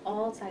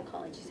 All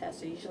psychology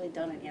tests are usually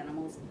done on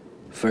animals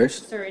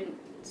first. Certain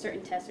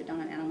tests are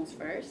done on animals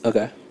first.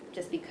 Okay.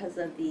 Just because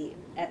of the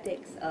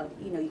ethics of,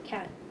 you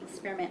can't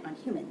experiment on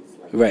humans.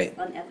 Like, right. It's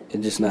unethical.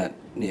 It's just not,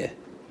 yeah.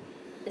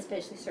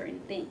 Especially certain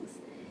things.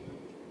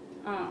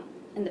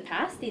 In the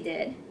past they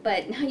did,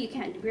 but now you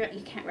can't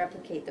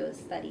replicate those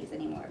studies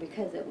anymore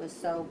because it was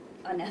so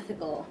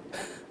unethical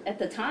at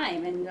the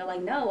time. And they're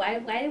like, no, why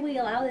did we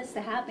allow this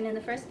to happen in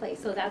the first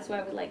place? So that's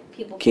why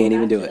people can't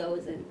even do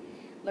those and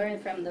learn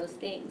from those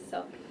things.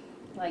 So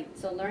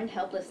learned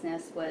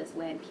helplessness was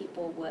when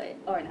people would,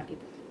 or not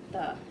people,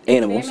 the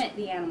animals.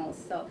 The animals.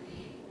 So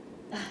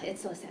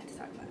it's so sad to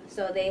talk about.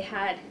 So they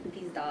had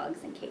these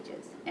dogs in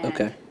cages,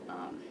 and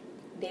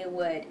they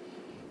would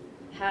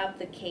have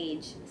the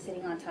cage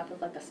sitting on top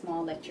of like a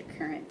small electric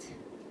current,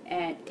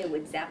 and it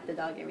would zap the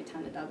dog every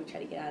time the dog would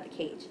try to get out of the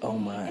cage. Oh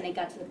my. And it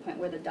got to the point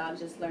where the dog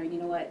just learned, you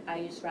know what,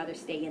 I just rather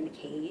stay in the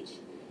cage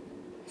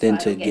than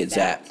to get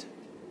zapped,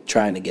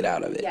 trying to get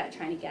out of it. Yeah,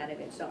 trying to get out of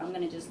it. So I'm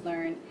going to just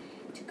learn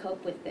to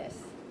cope with this.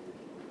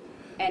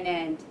 And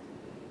then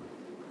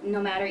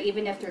no matter,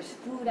 even if there's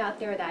food out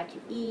there that I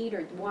can eat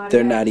or water,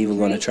 they're not even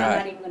going to try. I'm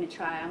not even going to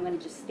try. I'm going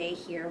to just stay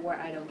here where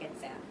I don't get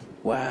zapped.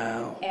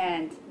 Wow.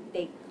 And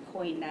they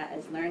coined that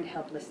as learned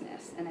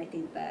helplessness. And I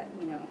think that,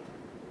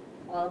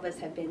 all of us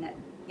have been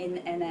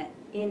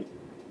in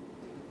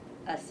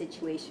a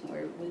situation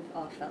where we've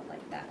all felt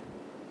like that.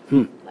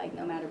 Like,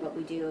 no matter what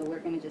we do, we're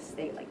going to just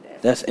stay like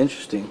this. That's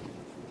interesting.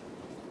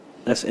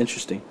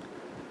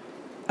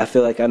 I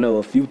feel like I know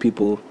a few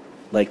people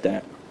like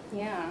that.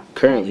 Yeah.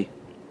 Currently?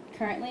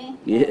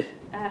 Yeah.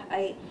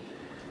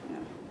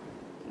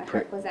 My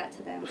heart goes out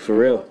to them. For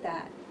real. I hope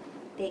that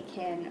they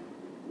can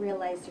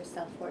realize their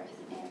self-worth,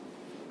 and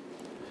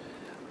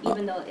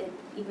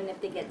even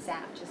if they get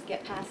zapped, just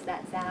get past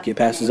that zap. Get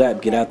past the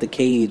zap. Get out the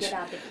cage.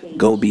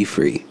 Go be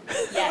free.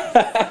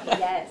 Yes.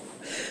 Yes.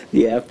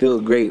 Yeah, I feel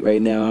great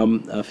right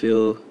now. I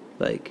feel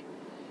like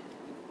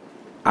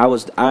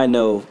I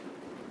know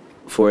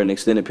for an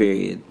extended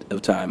period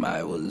of time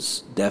I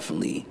was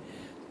definitely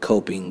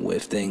coping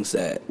with things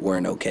that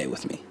weren't okay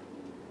with me.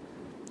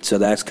 So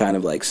that's kind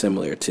of like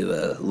similar to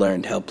the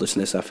learned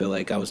helplessness. I feel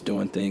like I was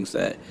doing things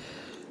that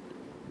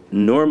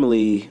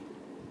normally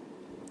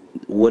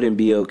wouldn't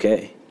be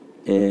okay.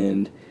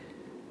 And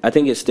I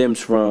think it stems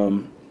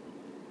from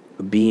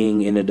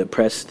being in a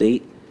depressed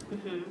state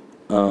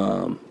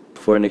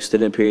for an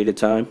extended period of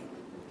time.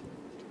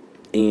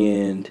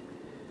 And,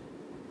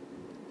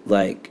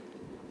 like,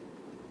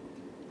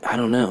 I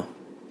don't know.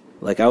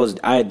 Like,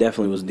 I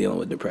definitely was dealing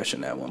with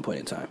depression at one point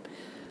in time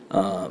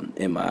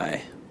in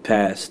my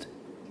past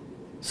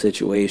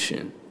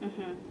situation.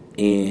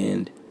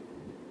 And,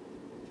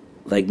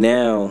 like,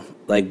 now,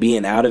 like,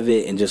 being out of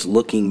it and just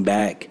looking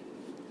back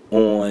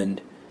on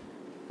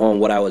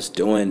what I was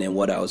doing and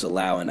what I was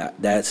allowing,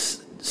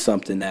 that's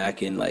something that I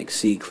can, like,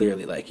 see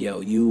clearly. Like,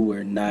 yo, you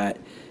were not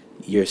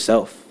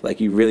yourself. Like,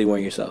 you really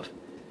weren't yourself.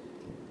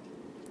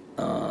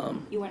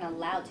 You weren't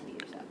allowed to be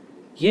yourself.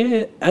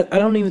 Yeah, I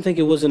don't even think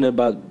it wasn't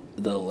about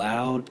the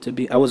allowed to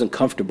be. I wasn't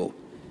comfortable,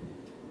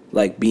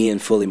 like, being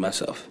fully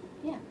myself.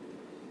 Yeah.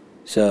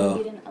 So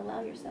you didn't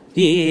allow yourself.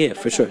 Yeah,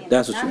 for sure.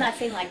 That's what I'm not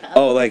saying like the other.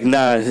 Oh, like,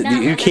 nah,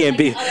 you can't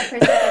be.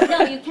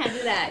 No, you can't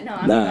do that. No,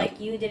 I mean, like,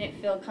 you didn't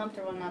feel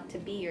comfortable enough to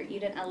be you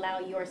didn't allow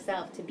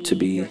yourself to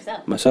be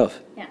yourself.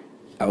 Myself. Yeah.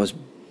 I was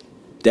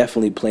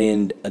definitely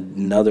playing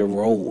another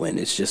role, and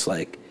it's just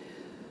like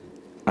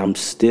I'm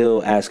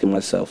still asking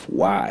myself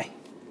why.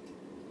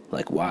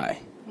 Like, why?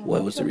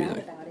 What was the reason?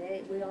 About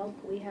it.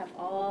 We have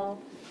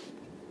all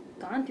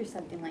gone through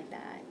something like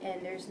that,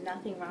 and there's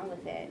nothing wrong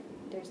with it.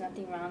 There's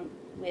nothing wrong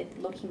with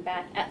looking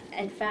back.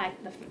 In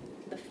fact,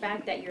 the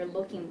fact that you're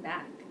looking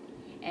back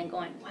and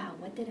going, wow,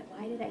 why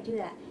did I do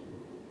that?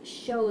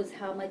 Shows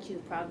how much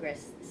you've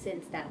progressed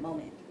since that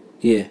moment.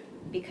 Yeah.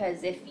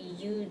 Because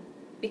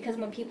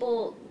when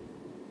people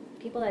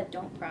that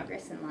don't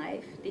progress in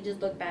life, they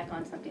just look back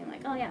on something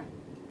like, oh yeah,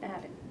 that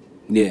happened.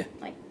 Yeah.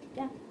 Like,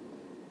 yeah.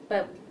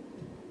 But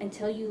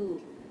until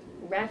you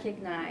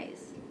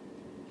recognize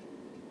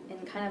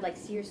and kind of like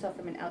see yourself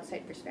from an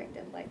outside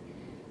perspective, like,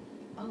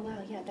 oh wow,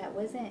 yeah, that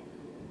wasn't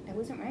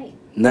right.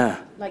 Nah.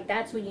 Like,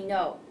 that's when you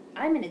know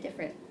I'm in a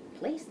different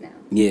place now.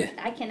 Yeah.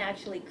 I can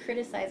actually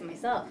criticize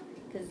myself,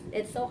 because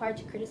it's so hard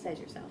to criticize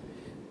yourself.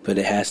 But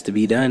it has to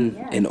be done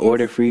in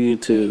order for you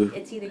to.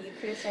 It's either you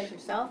criticize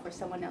yourself or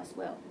someone else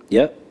will.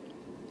 Yep.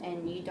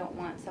 And you don't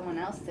want someone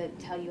else to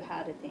tell you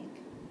how to think.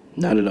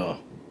 Not at all.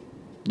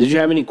 Did you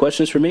have any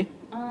questions for me?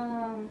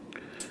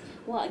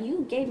 Well,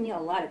 you gave me a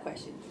lot of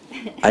questions.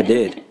 I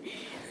did.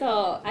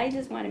 So I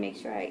just want to make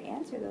sure I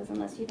answer those,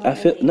 unless you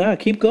don't. Nah,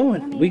 keep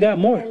going. We got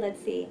more. Okay,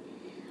 let's see.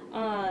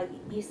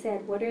 You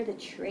said, what are the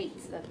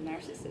traits of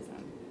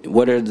narcissism?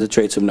 What are the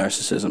traits of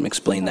narcissism?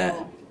 Explain that.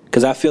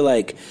 Because I feel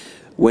like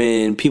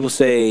when people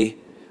say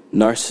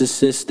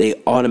narcissist,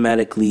 they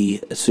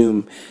automatically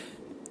assume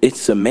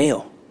it's a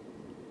male.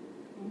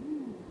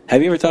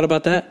 Have you ever thought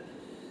about that?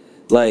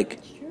 Like,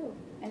 it's true.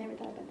 I never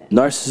thought about that.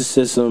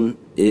 Narcissism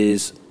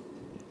is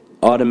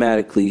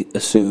automatically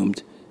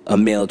assumed a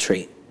male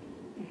trait.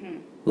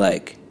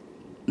 Like,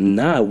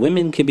 nah,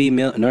 women can be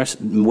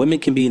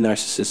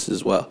narcissists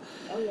as well.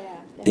 Oh yeah.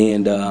 Definitely.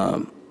 And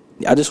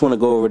I just want to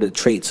go over the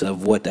traits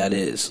of what that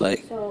is.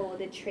 Like, so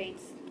the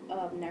traits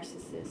of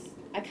narcissists.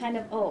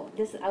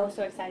 I was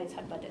so excited to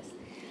talk about this.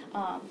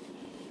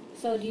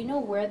 So do you know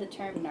where the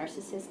term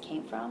narcissist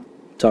came from?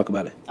 Talk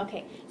about it.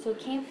 Okay, so it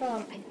came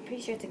from, I'm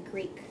pretty sure it's a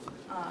Greek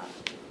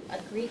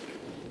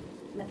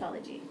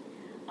mythology.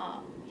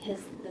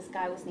 This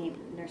guy was named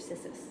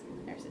Narcissus.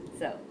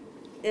 So,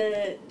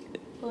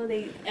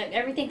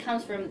 everything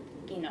comes from,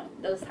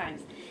 those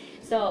times.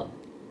 So,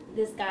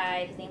 this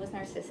guy, his name was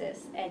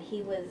Narcissus, and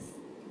he was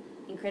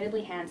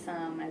incredibly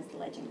handsome, as the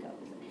legend goes.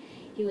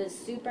 He was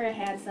super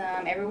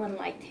handsome. Everyone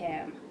liked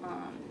him.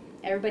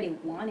 Everybody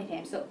wanted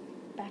him. So,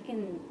 back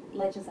in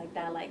legends like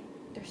that, like,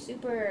 they're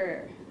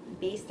super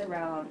based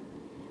around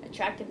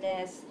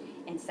attractiveness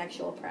and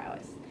sexual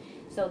prowess.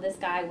 So this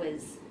guy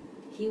was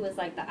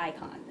like the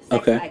icon, the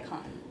sex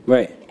icon.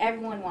 Right.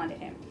 Everyone wanted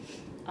him.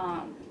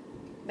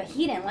 But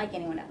he didn't like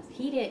anyone else.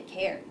 He didn't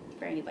care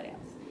for anybody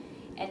else.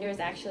 And there was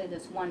actually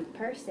this one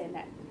person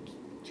that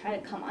tried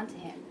to come onto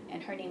him,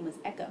 and her name was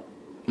Echo.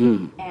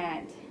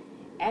 And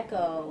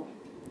Echo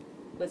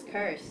was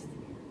cursed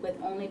with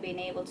only being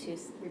able to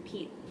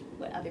repeat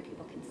what other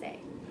people can say.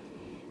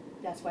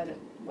 That's why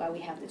we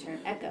have the term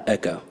echo.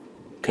 Echo.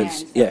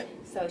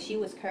 So she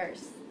was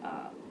cursed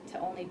to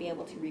only be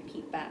able to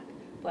repeat back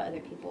what other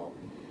people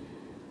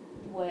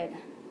would,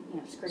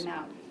 scream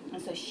out.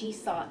 And so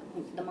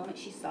the moment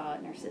she saw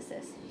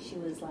Narcissus, she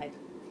was like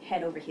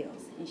head over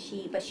heels.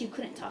 But she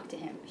couldn't talk to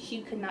him.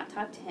 She could not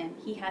talk to him.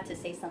 He had to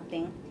say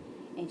something,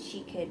 and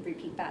she could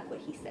repeat back what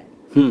he said.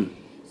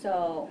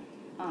 So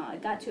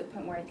it got to a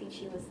point where I think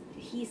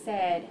he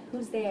said,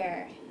 "Who's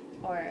there?"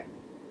 or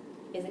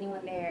 "Is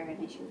anyone there?" And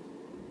then she would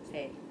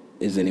say,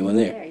 "Is anyone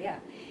there?" Yeah.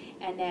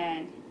 And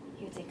then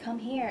he would say, "Come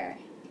here."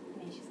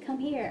 And then she'd say, "Come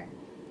here."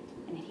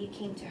 And then he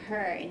came to her,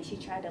 and she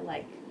tried to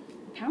like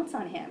pounce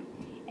on him.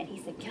 And he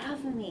said, "Get off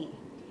of me."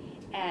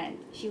 And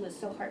she was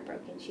so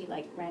heartbroken, she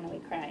like ran away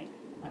crying.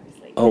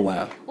 obviously. Oh,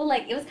 wow. Well,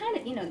 like, it was kind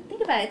of,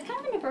 think about it. It's kind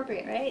of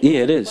inappropriate, right?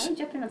 Yeah, it is. Why are you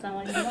jumping on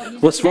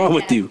someone? What's wrong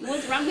with you?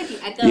 What's wrong with you?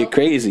 I go. You're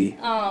crazy.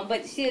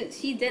 But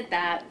she did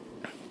that,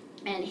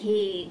 and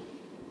he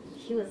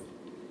was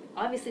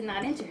obviously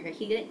not into her.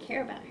 He didn't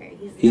care about her.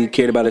 He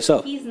cared about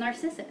himself. He's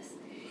narcissist.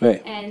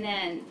 Right. And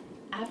then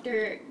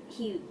after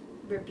he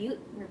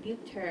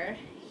rebuked her,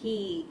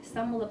 he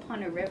stumbled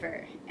upon a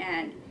river,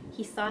 and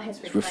he saw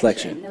his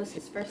reflection. That was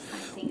his first time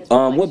seeing his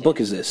reflection. What book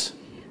is this?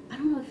 I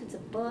don't know if it's a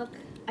book.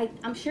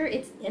 I'm sure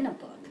it's in a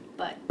book,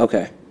 but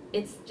okay,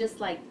 it's just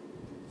like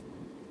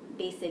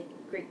basic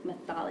Greek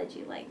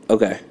mythology, like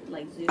okay.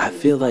 Like Zeus. I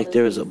feel like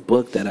there was a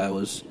book that I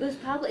was.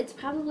 It's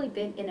probably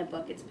been in a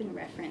book. It's been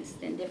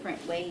referenced in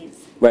different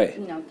ways, right?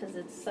 Because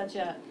it's such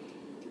an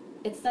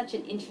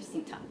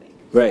interesting topic.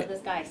 Right. So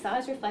this guy saw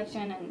his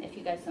reflection, and if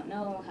you guys don't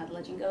know how the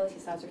legend goes, he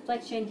saw his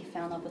reflection. He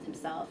fell in love with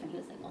himself, and he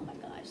was like, "Oh my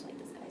gosh, like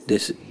this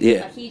guy's."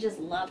 Like, he just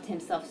loved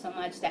himself so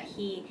much that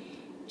he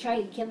tried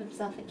to give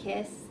himself a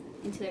kiss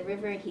into the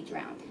river, and he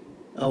drowned.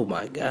 Oh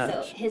my gosh.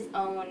 So his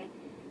own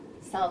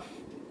self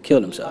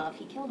killed himself.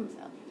 He killed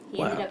himself.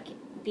 He ended up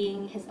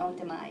being his own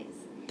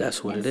demise.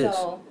 That's what it is.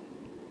 So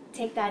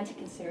take that into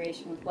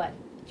consideration with what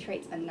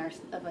traits of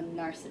a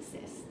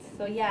narcissist.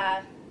 So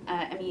yeah,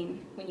 I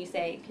mean, when you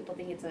say people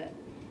think it's a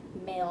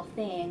male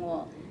thing,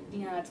 well,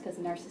 it's because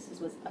narcissist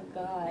was a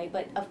guy.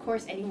 But of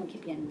course, anyone can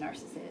be a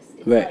narcissist.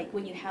 It's right. like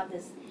when you have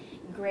this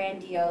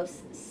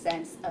grandiose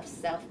sense of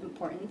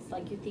self-importance,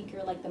 like you think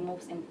you're like the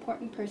most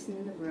important person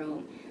in the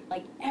room,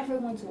 like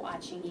everyone's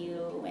watching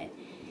you, and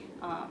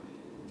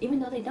even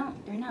though they're not.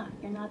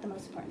 You're not the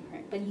most important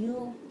person, but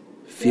you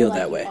feel like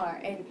that way. You are.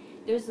 And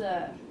there's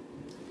a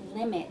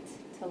limit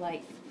to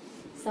like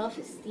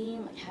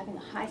self-esteem, like having a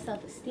high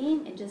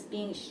self-esteem, and just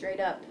being straight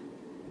up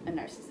a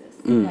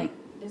narcissist. Like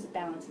there's a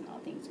balance in all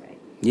things, right?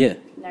 Yeah.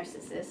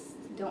 Narcissists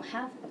don't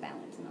have a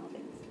balance in all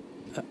things.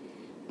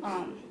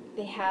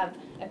 They have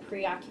a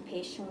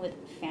preoccupation with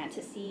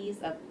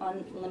fantasies of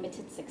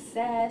unlimited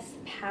success,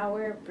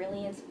 power,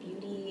 brilliance,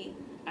 beauty,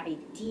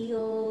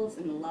 ideals,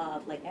 and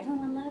love. Like,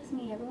 everyone loves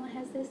me, everyone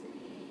has this.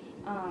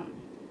 No.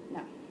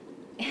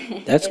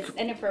 That's it's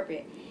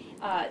inappropriate.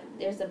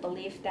 There's a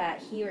belief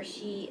that he or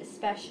she is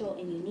special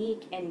and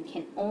unique and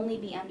can only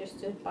be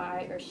understood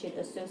by or should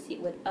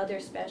associate with other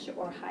special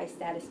or high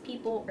status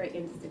people or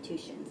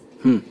institutions.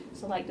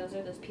 So, like, those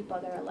are those people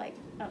that are like,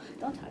 oh,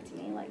 don't talk to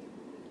me. Like,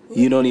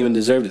 you don't even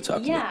deserve to talk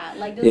to me. Yeah,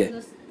 like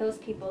those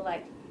people,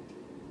 like,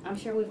 I'm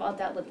sure we've all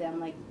dealt with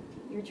them. Like,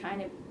 you're trying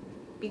to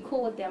be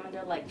cool with them, and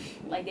they're like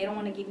they don't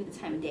want to give you the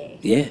time of day.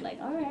 Yeah. Like,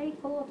 all right,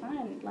 cool,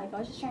 fine. Like, I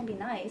was just trying to be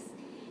nice.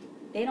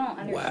 They don't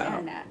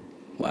understand that.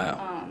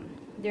 Wow.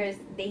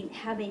 They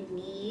have a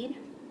need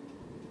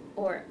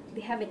for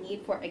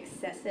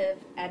excessive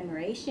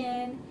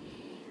admiration,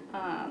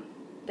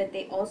 but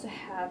they also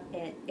have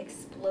an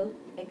exploitive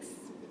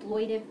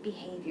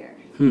behavior.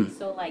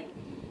 So, like,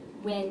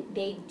 when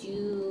they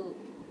do,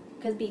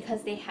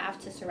 because they have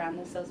to surround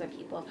themselves with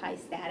people of high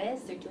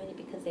status, they're doing it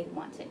because they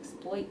want to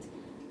exploit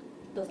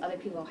those other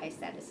people of high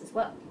status as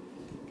well.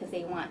 Because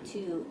they want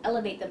to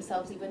elevate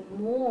themselves even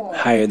more.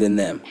 Higher than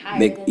them.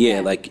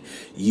 Like,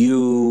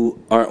 you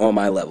aren't on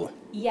my level.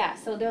 Yeah,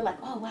 so they're like,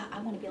 oh, wow,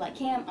 I want to be like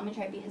him. I'm going to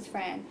try to be his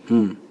friend.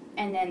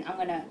 And then I'm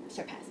going to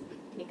surpass him.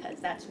 Because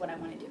that's what I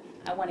want to do.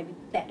 I want to be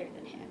better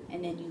than him.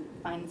 And then you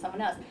find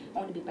someone else. I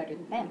want to be better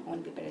than them. I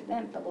want to be better than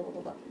them. Blah, blah, blah,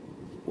 blah, blah.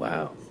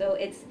 Wow. So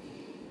it's,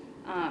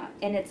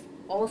 and it's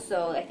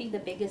also, I think the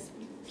biggest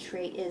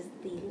trait is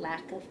the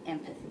lack of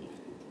empathy.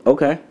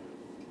 Okay.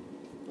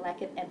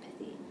 Lack of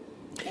empathy.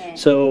 And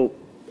so,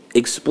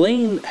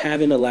 explain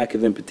having a lack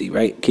of empathy,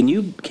 right? Can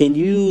you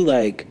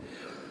like,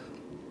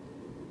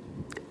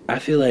 I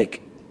feel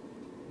like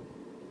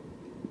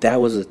that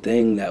was a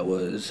thing that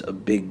was a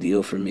big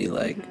deal for me,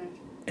 like,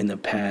 in the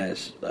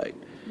past, like.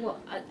 Well,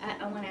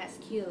 I want to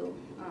ask you,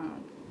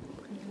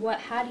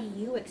 how do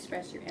you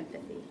express your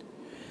empathy?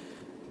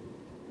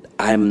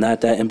 I'm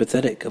not that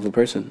empathetic of a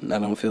person. I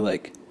don't feel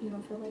like. You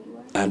don't feel like you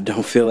are? I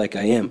don't feel like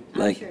I am.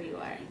 I'm sure you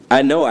are.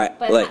 I know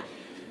But like.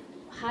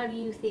 How do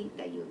you think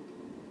that you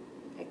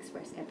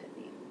express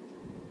empathy?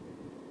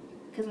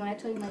 Because when I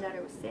told you my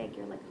daughter was sick,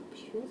 you're like, oh,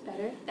 she feels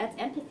better. That's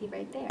empathy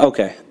right there.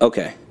 Okay.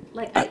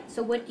 Like,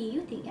 so what do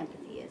you think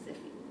empathy is, if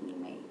you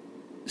may?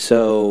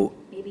 So.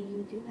 Maybe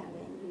you do have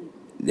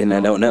it. Then I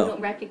don't know. You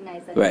don't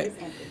recognize that right. it is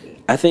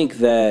empathy. I think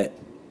that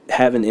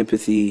having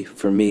empathy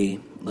for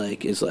me,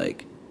 like, is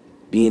like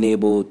being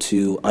able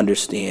to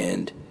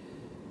understand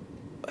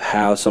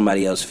how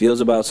somebody else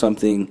feels about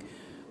something,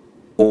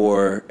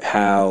 or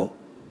how,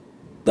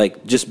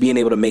 like, just being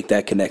able to make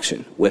that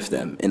connection with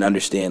them and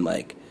understand,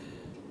 like,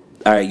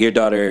 all right, your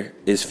daughter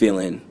is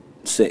feeling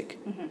sick.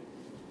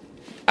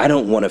 I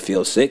don't want to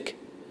feel sick.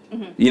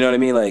 You know what I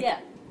mean? Like,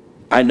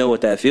 I know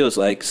what that feels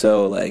like,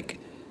 so, like,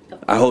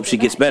 I hope she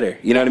gets better.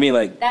 You know what I mean?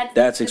 Like,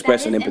 that's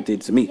expressing empathy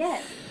to me.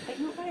 Yes, but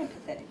you are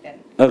empathetic then.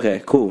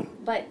 Okay, cool.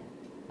 But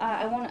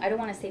I don't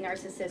want to say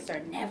narcissists are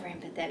never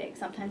empathetic.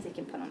 Sometimes they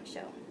can put on a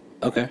show.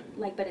 Okay.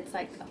 Like, but it's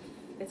like,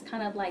 it's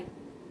kind of like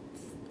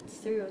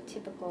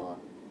stereotypical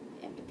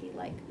empathy,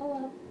 like,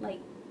 oh, like,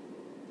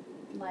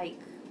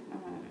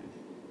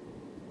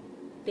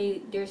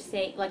 they're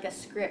saying like a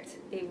script.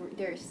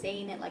 They're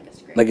saying it like a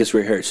script. Like it's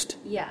rehearsed.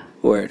 Yeah.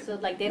 Word. So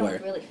like they don't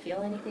Word. really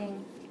feel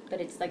anything, but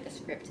it's like a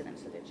script to them.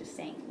 So they're just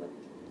saying what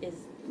is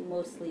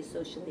mostly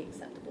socially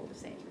acceptable to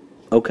say.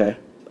 Okay.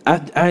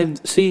 I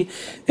see,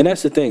 and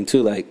that's the thing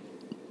too. Like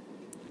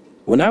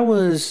when I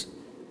was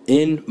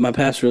in my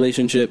past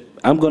relationship,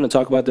 I'm going to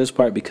talk about this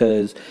part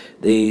because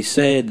they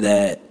said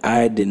that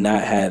I did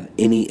not have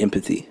any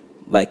empathy.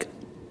 Like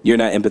you're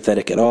not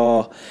empathetic at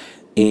all,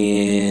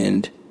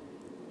 and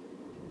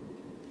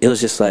it was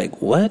just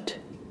like, what?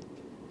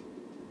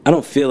 I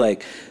don't feel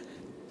like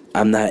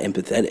I'm not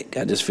empathetic.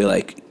 I just feel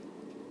like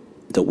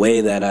the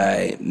way that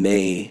I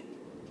may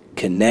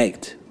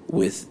connect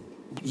with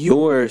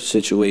your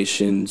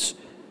situations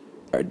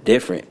are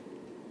different,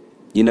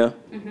 you know?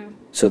 Mm-hmm.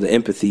 So the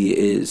empathy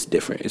is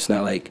different. It's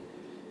not like...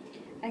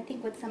 I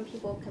think what some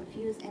people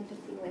confuse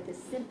empathy with is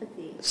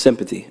sympathy.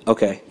 Sympathy,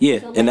 okay. Yeah,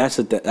 so and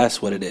that's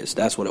what it is.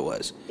 That's what it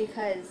was.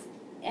 Because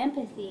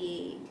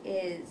empathy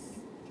is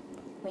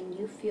when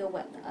you feel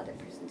what the other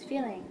person's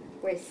feeling,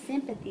 whereas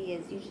sympathy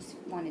is you just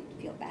want to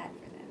feel bad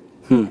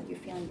for them. Like you're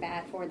feeling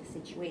bad for the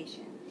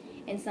situation.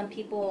 And some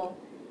people,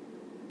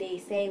 they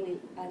say,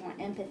 I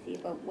want empathy,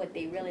 but what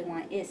they really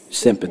want is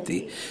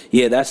sympathy.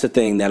 Yeah, that's the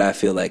thing that I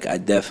feel like I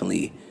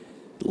definitely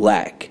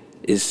lack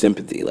is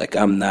sympathy. Like,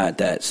 I'm not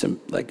that,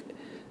 like,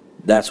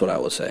 that's what I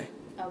would say.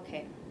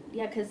 Okay.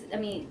 Yeah, because, I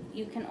mean,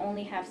 you can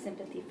only have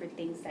sympathy for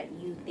things that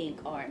you think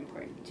are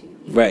important to you.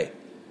 Right.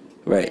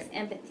 Whereas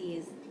empathy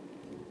is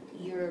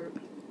you're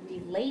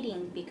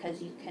relating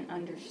because you can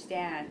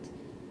understand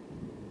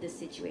the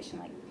situation.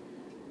 Like,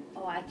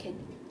 oh, I can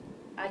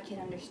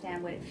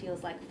understand what it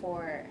feels like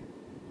for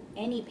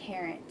any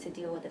parent to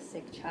deal with a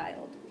sick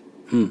child.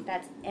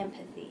 That's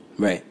empathy.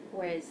 Right.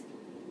 Whereas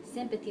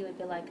sympathy would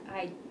be like,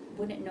 I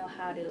wouldn't know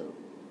how to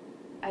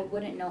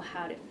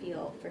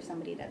feel for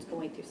somebody that's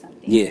going through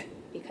something. Yeah.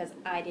 Because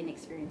I didn't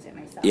experience it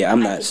myself. Yeah,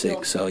 I'm not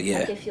sick, so yeah.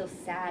 I could feel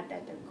sad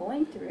that they're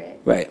going through it.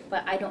 Right.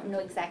 But I don't know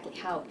exactly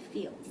how it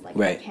feels. Like,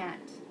 right. I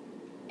can't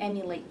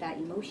emulate that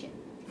emotion.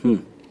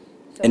 So,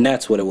 and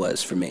that's what it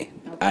was for me.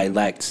 Okay. I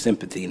lacked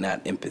sympathy,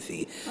 not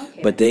empathy.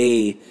 Okay. But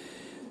they...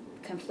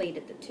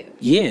 conflated the two.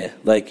 Yeah,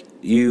 like,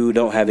 you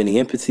don't have any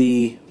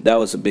empathy. That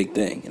was a big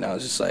thing. And I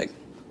was just like,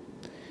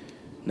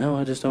 no,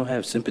 I just don't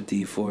have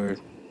sympathy for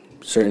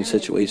certain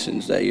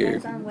situations that you're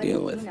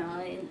dealing with. You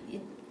know,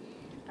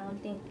 I don't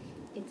think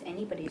it's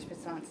anybody's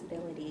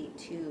responsibility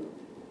to,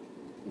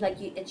 like,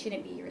 it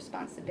shouldn't be your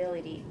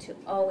responsibility to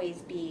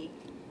always be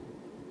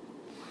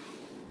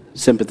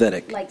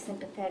sympathetic. Like,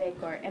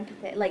 sympathetic or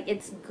empathetic. Like,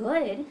 it's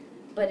good,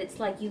 but it's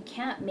like you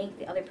can't make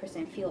the other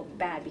person feel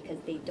bad because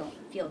they don't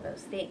feel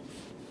those things.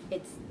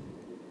 It's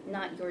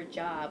not your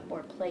job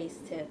or place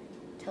to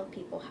tell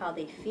people how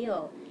they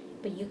feel,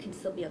 but you can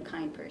still be a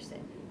kind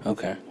person.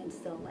 Okay. And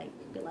still, like,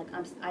 be like,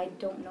 I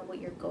don't know what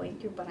you're going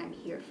through, but I'm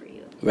here for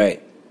you.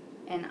 Right.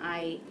 And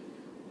I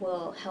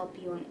will help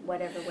you in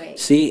whatever way.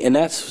 See, and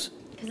that's...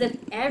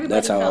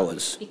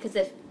 Because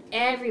if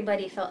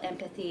everybody felt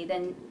empathy,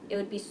 then it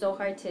would be so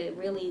hard to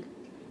really,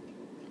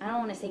 I don't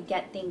want to say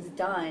get things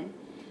done,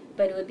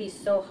 but it would be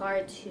so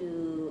hard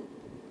to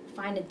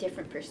find a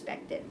different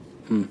perspective.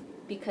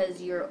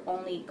 Because you're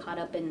only caught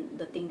up in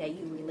the thing that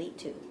you relate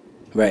to.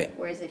 Right.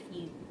 Whereas if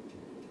you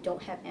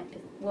don't have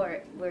empathy,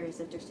 whereas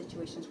if there's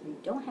situations where you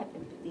don't have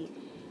empathy,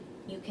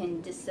 you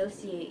can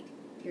dissociate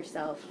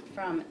yourself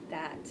from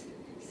that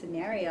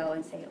scenario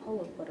and say,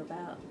 oh, what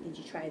about, did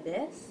you try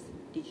this?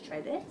 Did you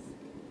try this?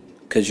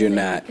 Because you're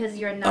not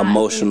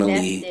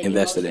emotionally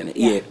invested in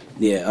it.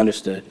 Yeah,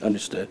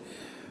 understood.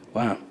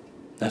 Wow,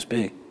 that's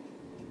big.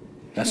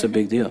 That's a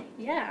big deal.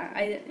 Yeah,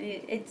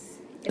 it's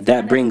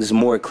that brings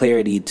more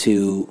clarity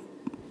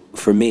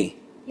for me.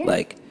 Yeah.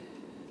 Like,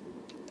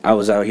 I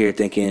was out here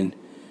thinking,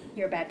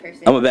 you're a bad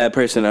person. I'm a bad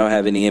person. I don't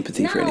have any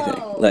empathy for anything.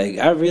 Like,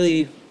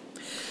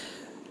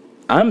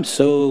 I'm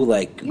so,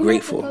 like,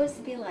 grateful. You're not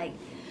supposed to be like,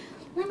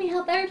 let me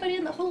help everybody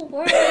in the whole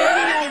world.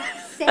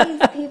 Let me, like,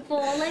 save people.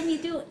 Let me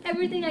do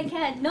everything I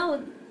can.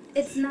 No,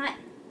 it's not.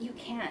 You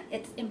can't.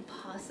 It's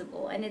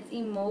impossible. And it's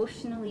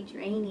emotionally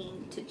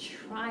draining to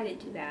try to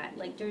do that.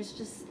 Like, there's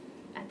just,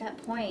 at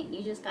that point,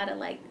 you just gotta,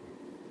 like,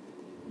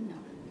 no.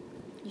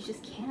 You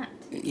just can't.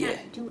 You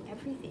can't do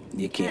everything.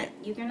 You can't.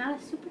 You're not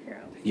a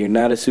superhero. You're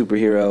not a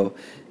superhero.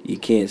 You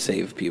can't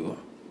save people.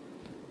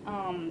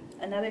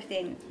 Another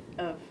thing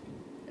of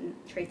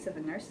traits of a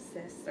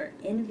narcissist are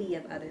envy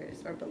of others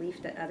or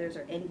belief that others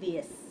are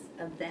envious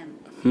of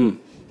them.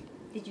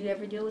 Did you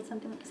ever deal with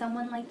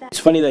someone like that? It's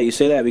funny that you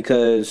say that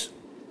because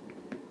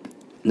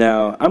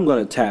now I'm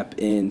going to tap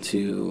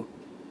into,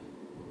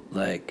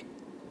 like,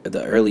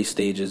 the early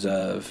stages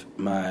of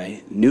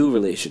my new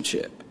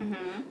relationship.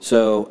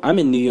 So I'm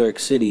in New York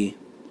City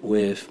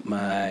with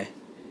my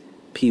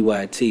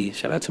PYT.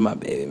 Shout out to my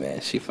baby, man.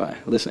 She fine.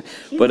 Listen,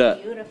 she's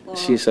beautiful.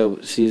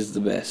 She's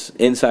the best,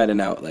 inside and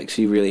out. Like,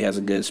 she really has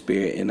a good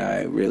spirit, and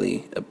I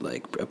really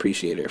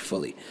appreciate her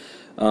fully.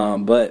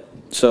 But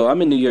so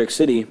I'm in New York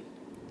City,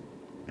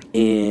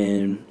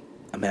 and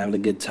I'm having a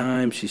good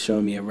time. She's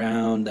showing me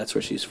around. That's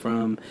where she's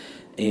from.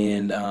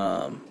 And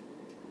I'm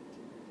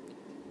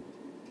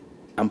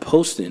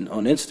posting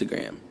on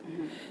Instagram.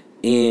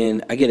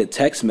 And I get a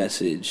text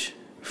message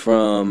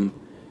from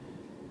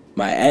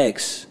my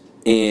ex.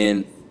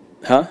 And,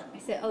 I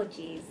said, oh,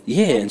 geez.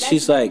 Yeah, and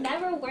she's like...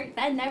 That never worked.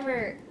 That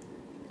never...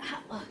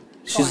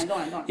 Go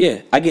on.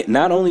 Yeah,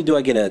 not only do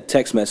I get a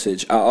text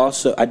message,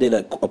 I did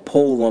a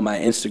poll on my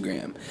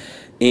Instagram.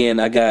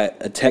 And I got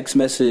a text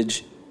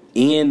message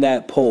and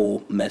that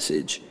poll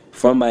message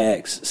from my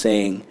ex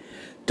saying,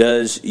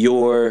 does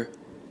your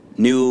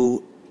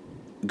new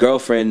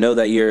girlfriend know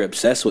that you're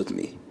obsessed with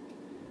me?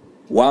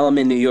 While I'm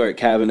in New York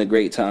having a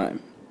great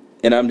time.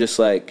 And I'm just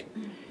like,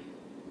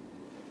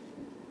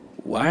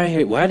 why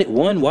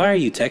are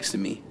you texting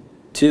me?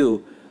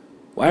 2,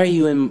 why are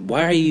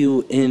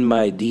you in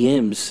my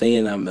DMs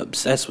saying I'm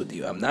obsessed with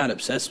you? I'm not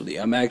obsessed with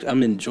you.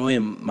 I'm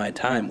enjoying my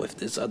time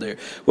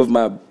with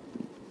my,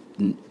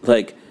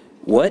 like,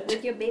 what?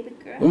 With your baby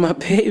girl. With my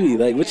baby.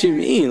 Like, what you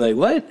mean? Like,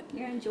 what?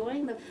 You're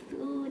enjoying the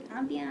food,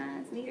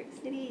 ambiance, New York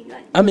City.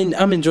 Like,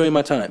 I'm enjoying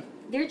my time.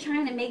 They're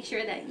trying to make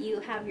sure that you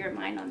have your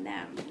mind on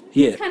them.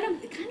 Yeah.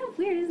 It's kind of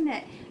weird, isn't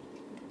it?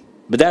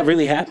 But that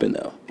really happened,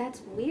 though.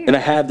 That's weird. And I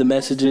have the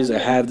messages. I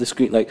have the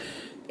screen. Like,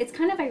 it's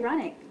kind of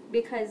ironic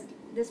because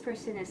this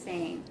person is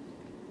saying,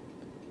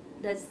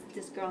 does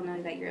this girl know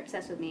that you're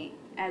obsessed with me,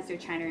 as they're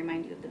trying to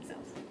remind you of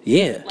themselves?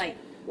 Yeah. Like,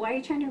 why are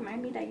you trying to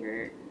remind me that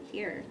you're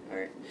here?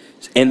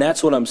 And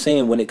that's what I'm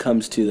saying when it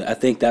comes to, I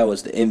think that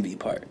was the envy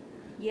part.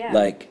 Yeah.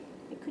 Like,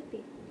 it could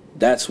be.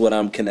 That's what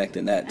I'm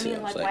connecting that to. I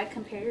mean, like, why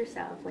compare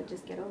yourself? Like,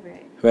 just get over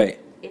it. Right.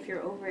 If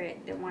you're over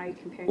it, then why are you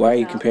comparing yourself? Why are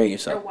you comparing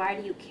yourself? Or why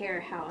do you care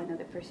how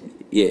another person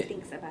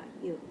thinks about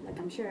you? Like,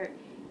 I'm sure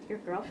your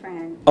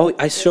girlfriend... Oh,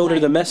 I showed her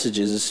the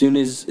messages. As soon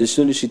as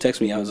she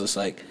texted me, I was just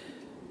like,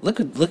 look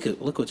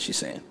what she's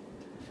saying.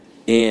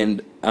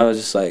 And I was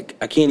just like,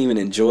 I can't even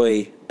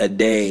enjoy a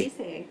day. What did she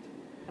say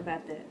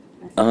about the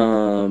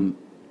message?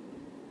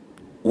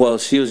 Well,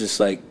 she was just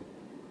like,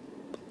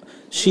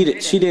 she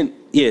didn't.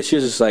 Yeah, she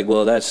was just like,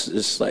 well, that's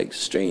just like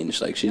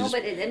strange. Like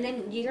and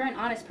then you're an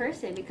honest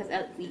person because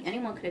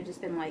anyone could have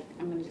just been like,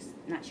 I'm gonna just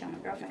not show my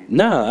girlfriend.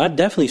 No, I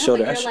definitely showed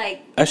her.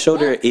 I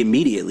showed her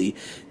immediately,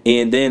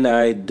 and then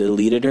I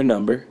deleted her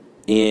number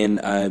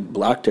and I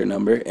blocked her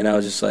number, and I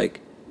was just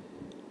like,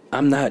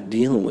 I'm not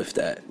dealing with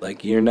that.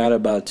 Like, you're not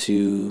about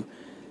to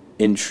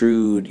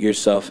intrude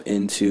yourself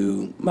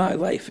into my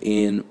life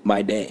and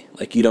my day.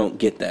 Like, you don't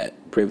get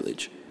that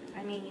privilege.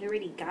 I mean, you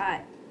already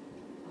got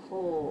a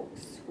whole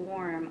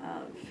swarm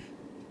of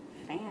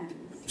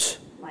fans,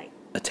 like,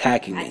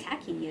 attacking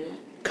you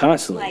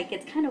constantly. Like,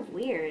 it's kind of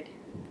weird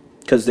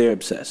because they're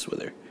obsessed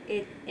with her.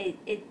 I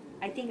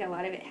think a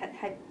lot of it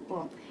had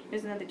well,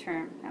 there's another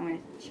term I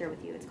want to share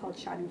with you. It's called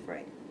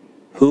Schadenfreude.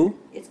 Who?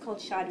 It's called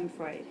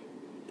Schadenfreude.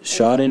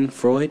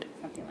 Schadenfreude?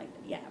 Something like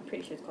that. Yeah, I'm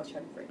pretty sure it's called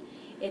Schadenfreude.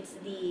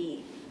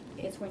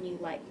 It's when you,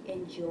 like,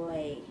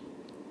 enjoy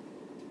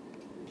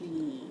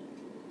the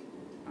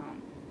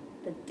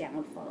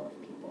downfall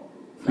of people.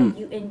 Like,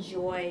 you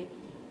enjoy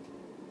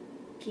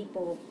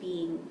people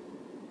being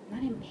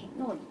not in pain.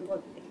 No,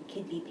 well, it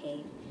could be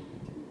pain.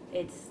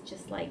 It's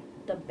just like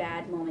the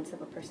bad moments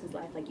of a person's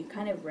life. Like, you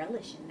kind of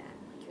relish in that.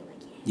 Like, you're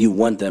like, yeah. You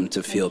want them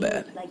to feel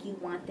bad. Like, you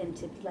want them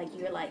to, like,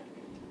 you're like,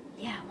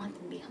 yeah, I want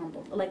them to be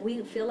humbled. Like,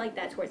 we feel like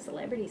that towards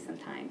celebrities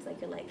sometimes. Like,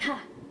 you're like, ha!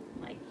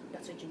 Like,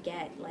 that's what you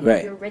get. Like,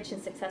 right. You're rich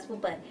and successful,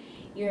 but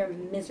you're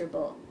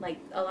miserable. Like,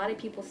 a lot of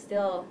people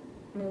still,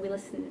 I mean, we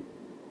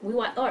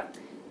watch, or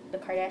the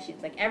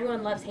Kardashians. Like,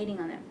 everyone loves hating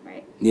on them,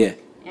 right? Yeah.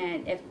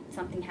 And if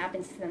something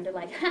happens to them, they're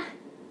like, ha!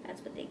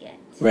 That's what they get.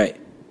 Right.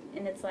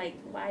 And it's like,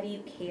 why do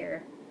you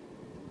care?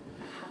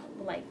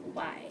 Like,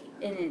 why?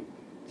 And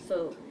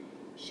so,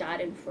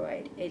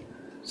 Schadenfreude,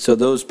 so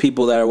those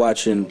people that are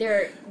watching,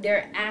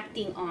 they're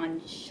acting on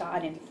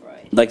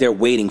Schadenfreude. Like, they're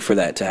waiting for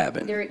that to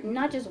happen. They're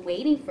not just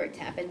waiting for it to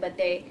happen, but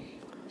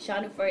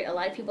Schadenfreude, a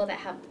lot of people that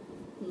have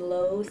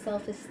low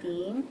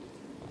self-esteem,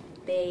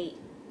 they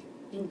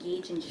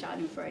engage in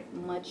Schadenfreude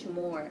much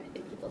more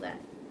than people that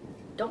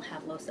don't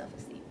have low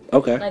self-esteem.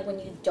 Okay. Like, when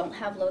you don't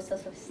have low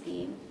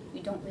self-esteem,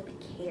 you don't really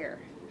care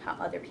how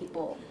other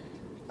people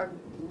are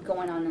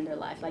going on in their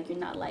life. Like, you're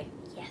not like,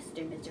 yes,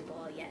 they're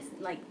miserable, yes.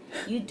 Like,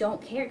 you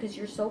don't care because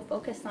you're so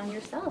focused on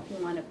yourself.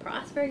 You want to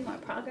prosper, you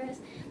want progress.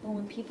 But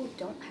when people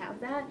don't have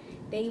that,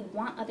 they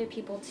want other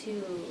people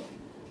to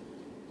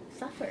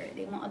suffer.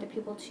 They want other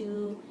people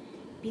to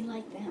be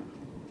like them.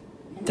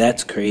 And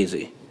that's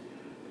crazy.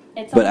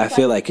 But I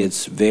feel like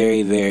it's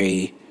very,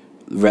 very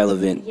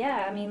relevant.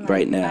 Yeah, I mean, like,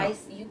 right now.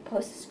 You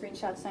post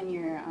screenshots on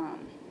your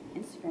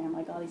Instagram,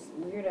 like all these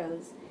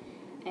weirdos,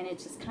 and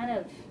it's just kind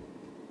of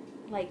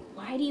like,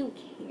 why do you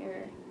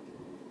care?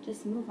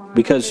 Just move on.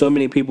 Because so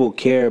many people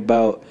care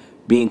about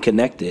being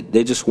connected.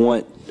 They just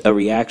want a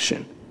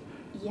reaction.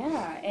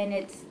 Yeah,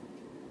 and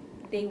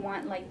they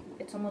want, like,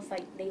 it's almost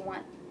like they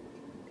want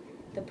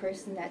the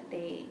person that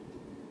they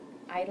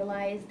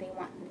idolize, they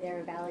want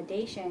their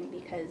validation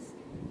because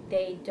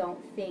they don't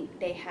think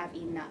they have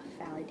enough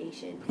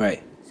validation.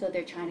 Right. So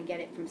they're trying to get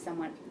it from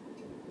someone.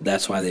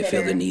 That's why they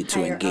feel the need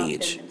to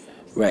engage.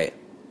 Right.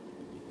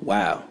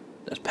 Wow.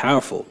 That's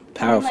powerful.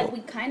 Powerful. And,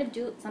 like, we kind of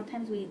do,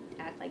 sometimes we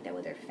act like that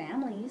with our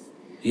families.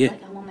 Yeah.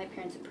 Like, I want my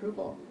parents'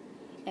 approval.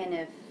 And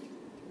if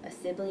a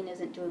sibling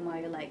isn't doing well,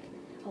 you're like,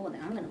 oh, well,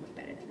 then I'm going to look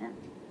better than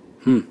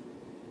them.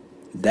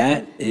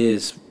 That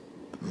is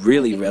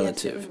really Maybe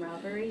relative.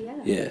 Rivalry,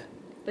 yeah. Yeah.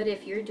 But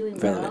if you're doing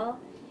well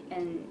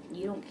and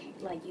you don't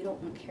you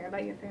don't care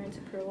about your parents'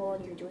 approval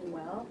and you're doing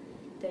well,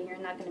 then you're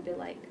not going to be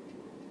like,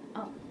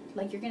 oh,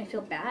 like you're going to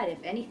feel bad if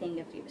anything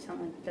if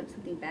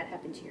something bad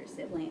happened to your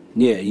sibling.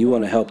 Yeah, you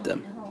want to help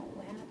them. No,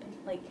 what happened?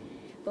 Like,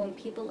 but when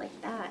people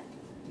like that,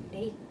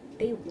 they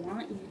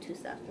want you to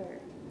suffer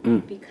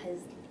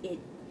because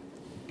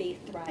they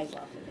thrive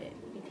off of it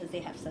because they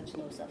have such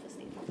low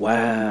self-esteem.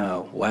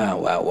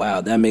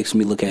 Wow. That makes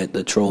me look at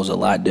the trolls a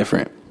lot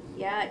different.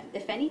 Yeah,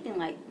 if anything,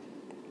 like,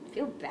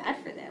 feel bad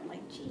for them.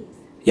 Like, jeez.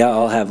 Y'all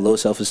all have low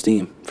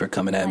self-esteem for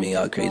coming at me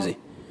all crazy.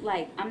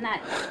 Like, I'm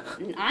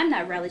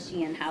not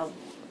relishing in how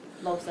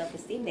low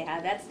self-esteem they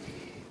have. That's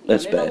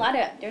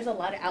bad. There's a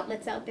lot of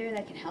outlets out there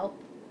that can help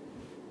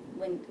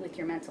with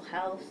your mental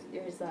health.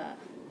 There's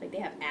they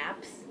have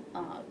apps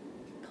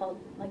called,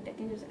 like, I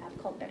think there's an app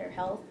called Better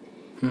Health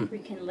where you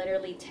can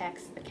literally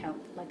text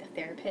like a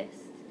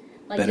therapist.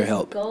 Like,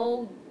 BetterHelp.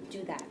 Go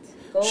do that.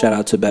 Shout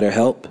out to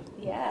BetterHelp.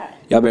 Yeah.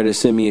 Y'all better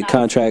send me a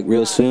contract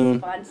real soon.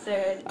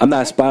 Sponsored. I'm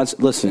not sponsored.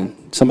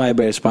 Listen, somebody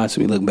better sponsor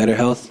me. Look, Better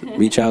Health.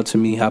 Reach out to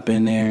me. Hop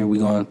in there.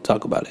 We're going to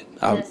talk about it.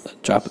 I'll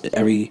drop it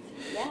every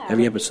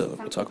episode.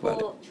 We'll talk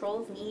about it.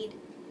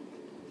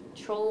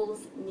 Trolls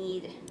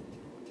need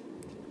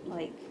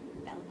like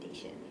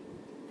validation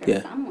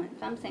from someone.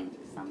 Something.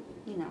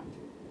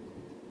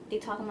 They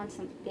talk amongst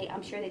them.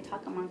 I'm sure they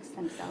talk amongst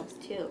themselves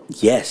too.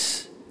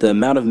 Yes. The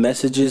amount of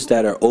messages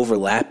that are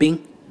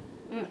overlapping.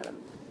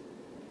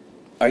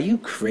 Are you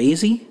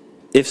crazy?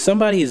 If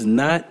somebody is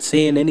not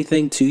saying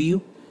anything to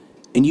you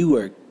and you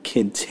are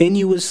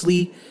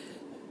continuously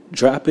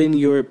dropping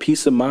your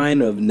peace of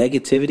mind of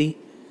negativity,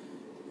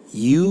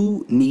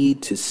 you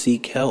need to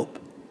seek help.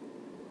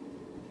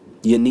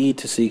 You need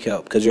to seek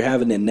help because you're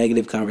having a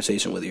negative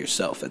conversation with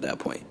yourself at that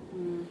point.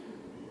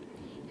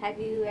 Have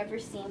you ever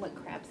seen what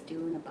crabs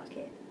do in a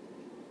bucket?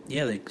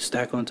 Yeah, they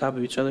stack on top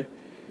of each other.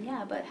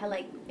 Yeah, but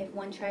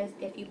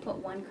if you put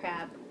one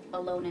crab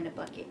alone in a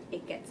bucket,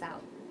 it gets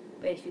out.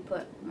 But if you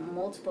put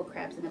multiple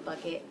crabs in a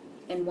bucket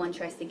and one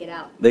tries to get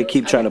out, they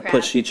keep trying to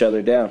push each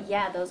other down.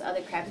 Yeah, those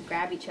other crabs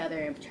grab each other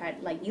and try,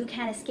 like, you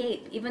can't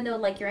escape, even though,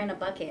 like, you're in a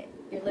bucket.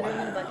 You're literally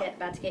in a bucket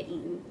about to get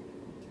eaten,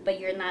 but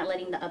you're not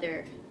letting the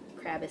other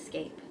crab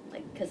escape,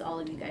 like, because all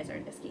of you guys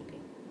aren't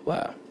escaping.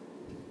 Wow.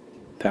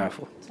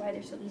 Powerful. That's why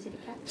they're so easy to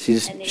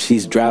catch.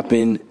 She's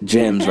dropping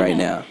gems right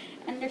now.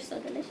 And they're so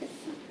delicious.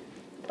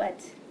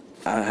 But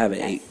I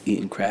haven't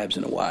eaten crabs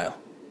in a while.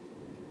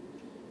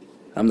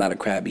 I'm not a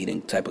crab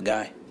eating type of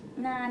guy.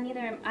 Nah, neither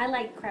am I.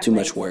 Like crab too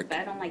legs, much work. But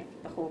I don't like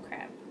the whole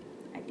crab.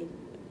 I think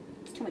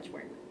it's too much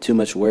work. Too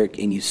much work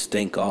and you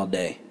stink all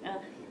day. Ugh.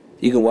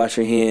 You can wash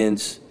your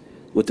hands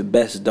with the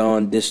best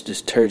Dawn dish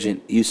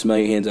detergent. You smell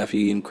your hands after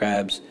you eating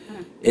crabs.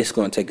 It's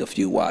going to take a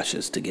few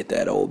washes to get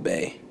that Old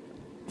Bay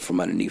from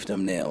underneath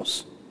them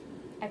nails.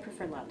 I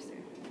prefer lobster.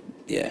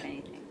 Yeah. If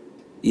anything.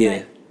 Yeah.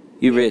 But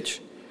you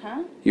rich.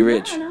 Huh? You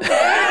rich. No.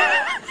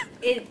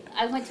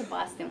 I went to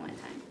Boston one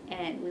time,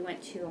 and we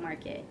went to a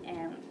market,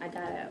 and I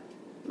got a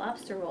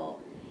lobster roll,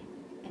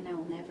 and I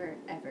will never,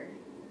 ever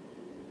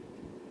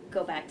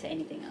go back to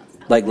anything else.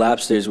 Like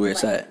lobsters where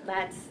it's at?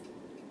 That's,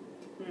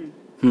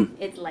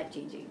 it's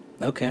life-changing.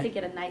 Okay. To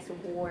get a nice,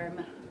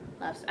 warm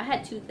lobster. I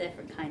had two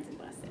different kinds in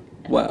Boston.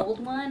 A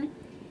cold one,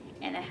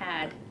 and I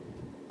had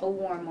a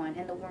warm one,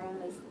 and the warm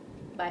one was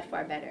by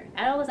far better.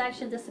 I was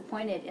actually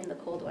disappointed in the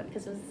cold one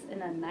because it was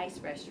in a nice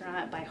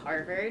restaurant by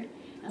Harvard.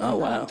 Oh,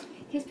 wow.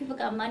 These people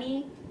got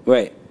money.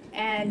 Right.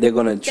 And they're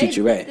going to treat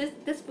you right.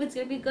 This food's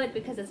going to be good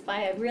because it's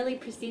by a really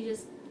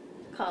prestigious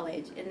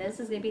college, and this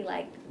is going to be,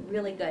 like,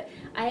 really good.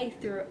 I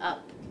threw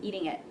up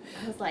eating it.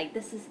 I was like,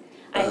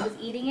 I was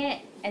eating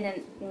it, and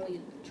then when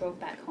we drove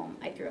back home,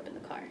 I threw up in the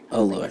car.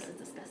 Oh, Lord. Lord. This is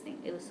disgusting.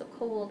 It was so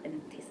cold, and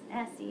it tasted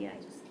nasty. I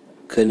just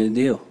couldn't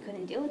deal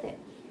with it.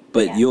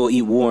 But you'll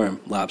eat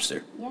warm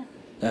lobster. Yeah.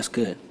 That's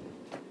good.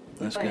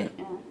 That's good.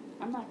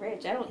 I'm not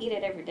rich. I don't eat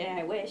it every day.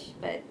 I wish,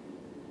 but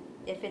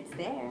if it's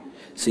there.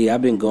 See,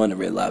 I've been going to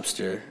Red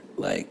Lobster.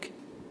 Like,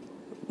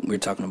 we're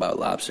talking about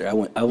lobster.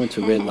 I went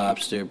to Red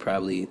Lobster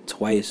probably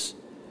twice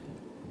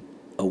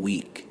a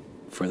week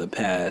for the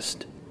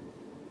past,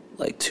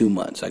 like, 2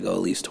 months. I go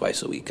at least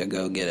twice a week. I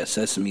go get a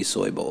sesame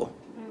soy bowl.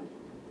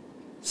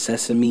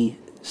 Sesame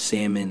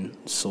salmon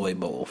soy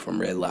bowl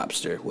from Red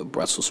Lobster with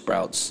Brussels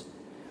sprouts.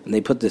 And they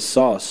put this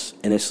sauce,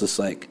 and it's just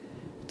like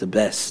the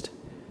best.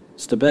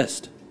 It's the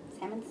best.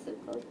 Salmon's so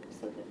good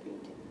for you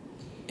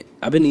too.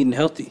 I've been eating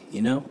healthy,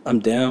 you know. I'm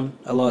down.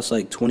 I lost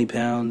like 20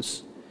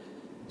 pounds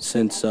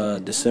since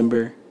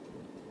December.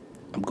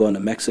 I'm going to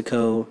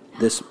Mexico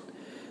this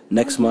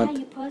next month.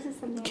 You posted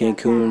some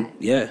Cancun.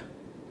 That. Yeah.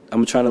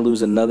 I'm trying to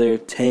lose another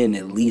 10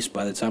 at least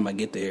by the time I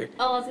get there.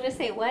 Oh, I was gonna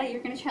say, what?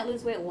 You're gonna try to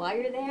lose weight while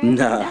you're there?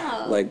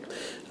 Nah, No. like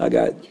I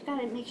got You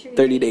gotta make sure you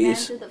 30 eat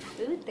days. of the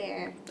food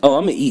there. Oh,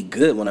 I'm gonna eat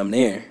good when I'm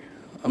there.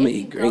 I'm gonna If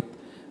eat you great.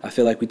 I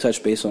feel like we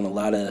touched base on a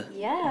lot of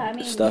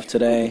stuff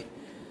today,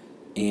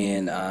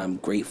 and I'm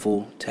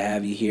grateful to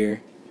have you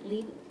here.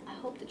 I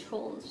hope the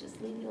trolls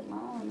just leave you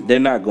alone. Man. They're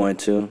not going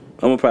to. I'm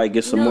gonna probably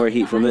get some more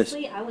heat from this.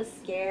 Honestly, I was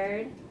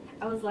scared.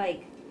 I was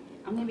like,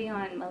 I'm gonna be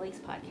on Malik's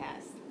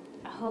podcast.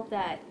 I hope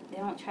that they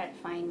don't try to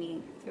find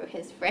me through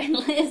his friend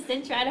list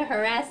and try to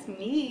harass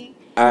me.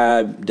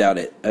 I doubt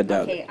it. I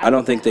doubt it. I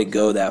don't think they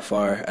go that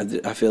far.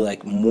 I feel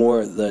like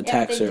more the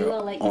attacks are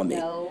on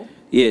me.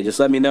 Yeah, just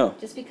let me know.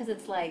 Just because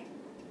it's like,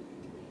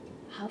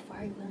 how far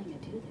are you willing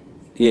to do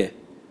this? Yeah.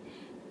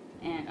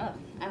 And,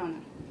 I don't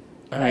know.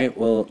 All right,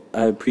 well,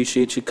 I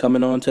appreciate you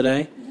coming on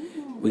today.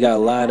 We got a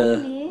lot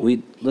of...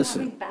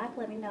 Listen. Back,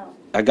 let me know.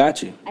 I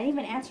got you. I didn't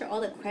even answer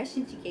all the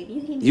questions you gave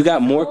me. You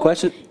got more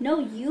questions? No,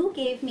 you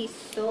gave me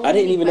so many I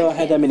didn't even know I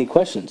had that many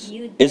questions.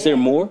 Is there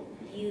more?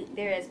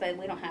 There is, but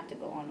we don't have to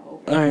go on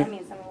over. All right. I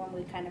mean, some of them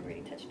we kind of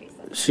already touched base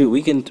on. Shoot,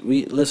 we can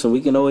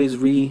always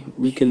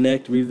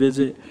reconnect,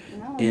 revisit.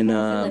 No, and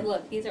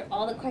look, these are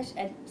all the questions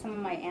and some of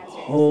my answers.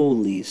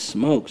 Holy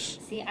smokes.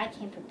 See, I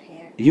came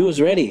prepared. You was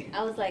ready.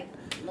 I was like,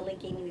 Malik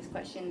gave me these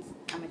questions.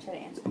 I'm going to try to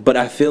answer them. But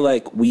I feel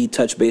like we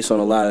touched base on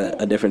a lot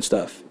of different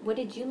stuff. What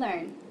did you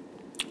learn?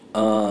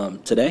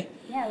 Today?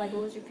 Yeah, like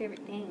what was your favorite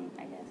thing,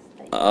 I guess?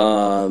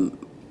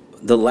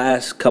 The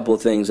last couple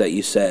of things that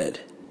you said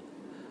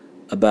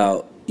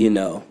about,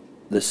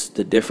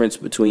 the difference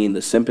between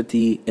the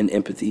sympathy and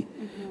empathy.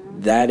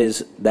 Mm-hmm.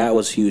 That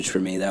was huge for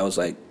me. That was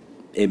like,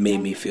 it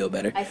made me feel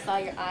better. I saw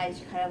your eyes.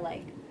 You kind of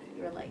like,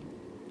 you were like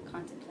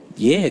contemplating.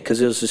 Yeah, because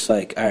it was just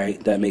like, all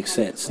right, that makes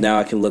sense. Now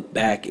I can look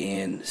back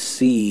and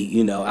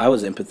see, I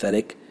was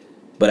empathetic,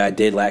 but I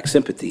did lack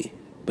sympathy.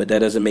 But that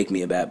doesn't make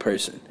me a bad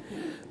person.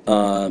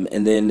 Mm-hmm.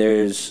 And then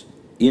there's,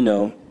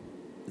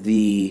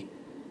 the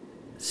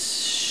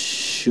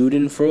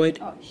Schadenfreude.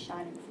 Oh,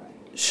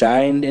 Schadenfreude.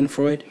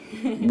 Schadenfreude.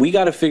 We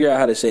got to figure out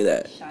how to say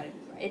that.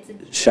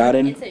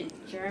 Schadenfreude. It's a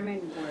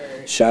German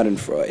word.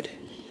 Schadenfreude.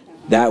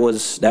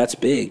 That's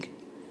big,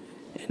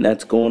 and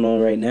that's going on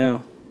right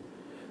now.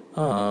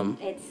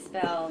 It's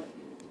spelled.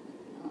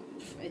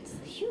 It's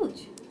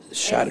huge.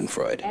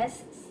 Schadenfreude.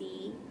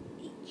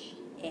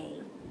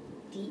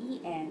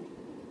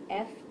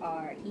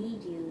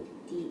 SCHADENFREUDE,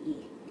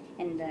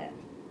 and the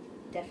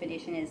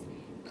definition is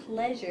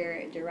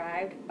pleasure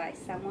derived by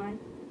someone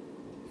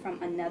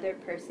from another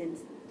person's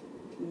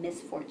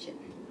misfortune.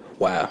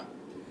 Wow.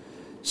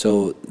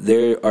 So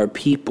there are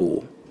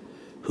people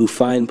who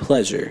find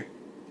pleasure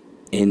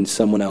in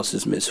someone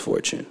else's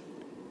misfortune.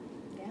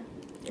 Yeah.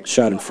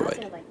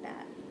 Schadenfreude. Like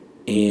that.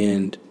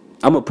 And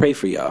I'm going to pray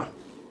for y'all.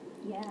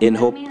 Yeah. And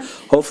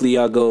hopefully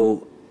y'all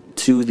go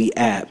to the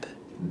app,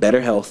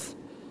 Better Health,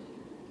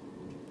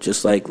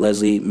 just like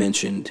Leslie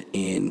mentioned.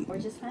 Or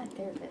just find a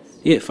therapist.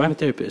 Yeah, find a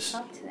therapist.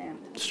 Talk to them.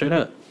 Straight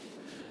up.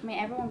 I mean,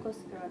 everyone goes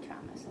through their own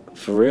trauma. So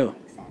for real.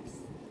 Makes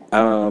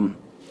sense.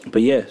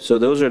 But yeah, so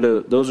those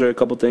are a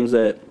couple things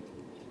that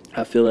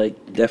I feel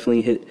like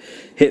definitely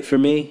hit for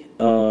me.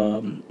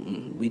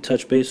 We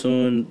touched base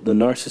on the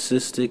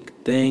narcissistic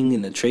thing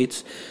and the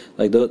traits,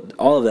 like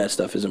all of that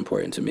stuff is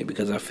important to me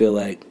because I feel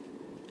like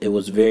it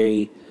was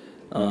very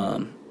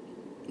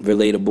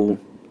relatable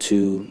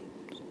to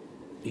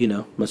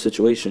my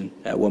situation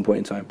at one point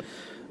in time.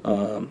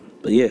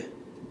 But yeah,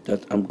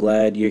 I'm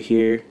glad you're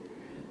here,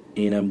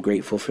 and I'm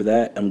grateful for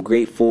that. I'm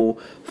grateful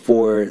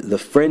for the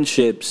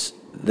friendships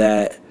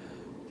that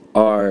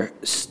are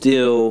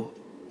still,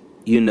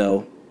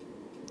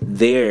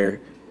 there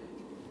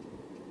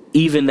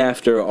even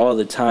after all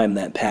the time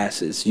that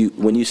passes.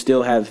 When you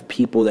still have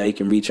people that you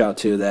can reach out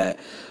to that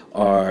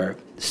are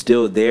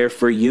still there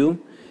for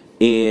you,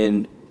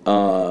 and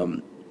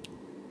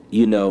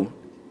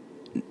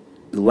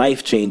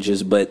life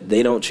changes, but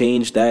they don't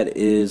change. That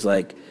is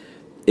like,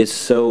 it's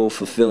so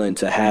fulfilling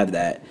to have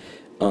that,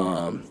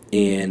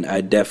 and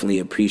I definitely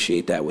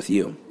appreciate that with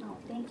you. Oh,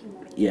 thank you,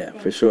 Maria. Yeah,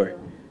 for sure.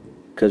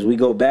 Because we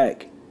go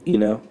back,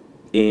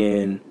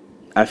 and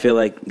I feel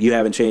like you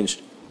haven't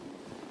changed.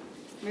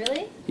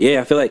 Really?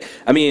 Yeah, I feel like,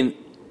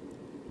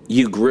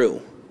 you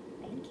grew.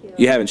 Thank you.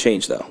 You haven't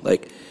changed, though.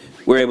 Like,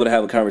 we're able to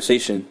have a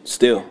conversation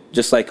still,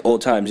 just like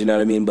old times, you know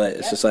what I mean? But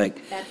it's just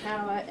like... That's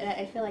how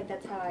I feel like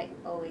that's how I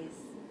always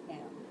am.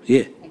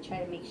 Yeah. I try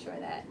to make sure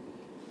that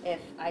if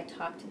I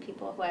talk to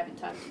people who I haven't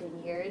talked to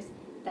in years,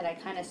 that I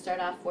kind of start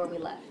off where we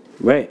left.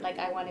 Right. Like,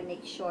 I want to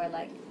make sure,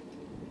 like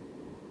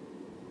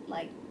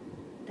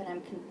that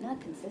I'm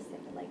not consistent,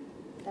 but like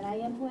that I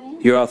am who I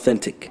am. You're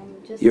authentic.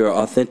 You're an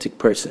authentic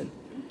person.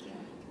 Thank you.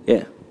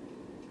 Yeah.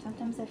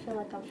 Sometimes I feel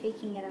like I'm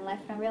faking it in life,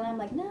 and really I'm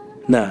like, no.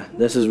 Nah,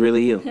 this is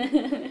really you.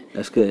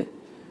 That's good.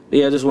 But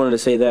yeah, I just wanted to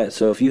say that.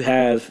 So if you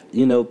have,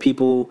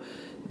 people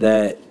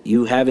that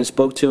you haven't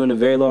spoke to in a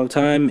very long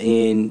time,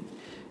 and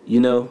you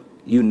know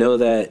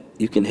that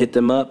you can hit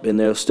them up and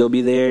they'll still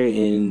be there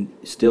and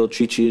still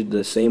treat you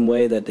the same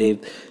way that they've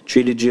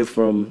treated you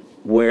from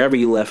wherever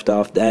you left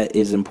off, that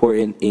is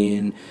important,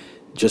 and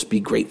just be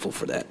grateful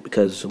for that,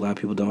 because a lot of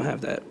people don't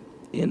have that.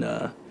 And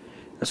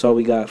that's all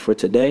we got for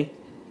today.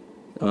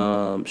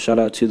 Shout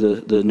out to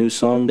the new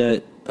song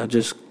that I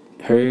just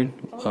heard.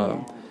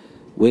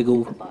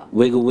 Wiggle,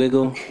 wiggle,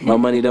 wiggle. My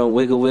money don't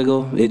wiggle,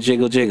 wiggle. It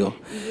jiggle, jiggle.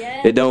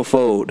 Yes. It don't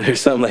fold, or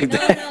something like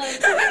that.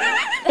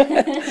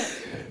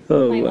 No.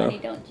 Oh, My wow. money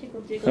don't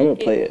jiggle, jiggle. I'm gonna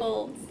play it.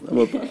 Folds.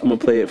 I'm gonna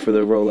play it for the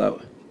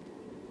rollout.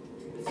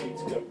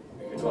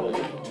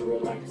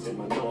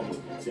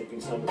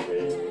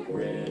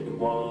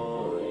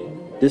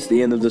 This is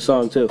the end of the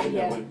song too.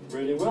 Yeah.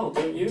 Really well,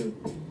 don't you?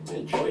 I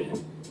enjoyed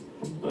it.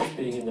 Nice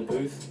being in the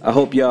booth. I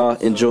hope y'all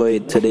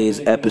enjoyed today's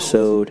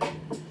episode.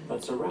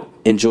 That's a wrap.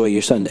 Enjoy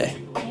your Sunday.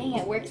 Dang,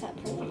 it works out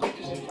perfectly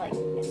because it's like,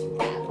 it's a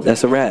wrap.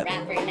 That's a wrap.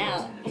 Wrap right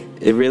now.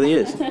 It really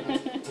is.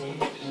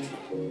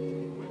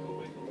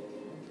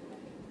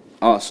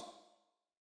 Awesome.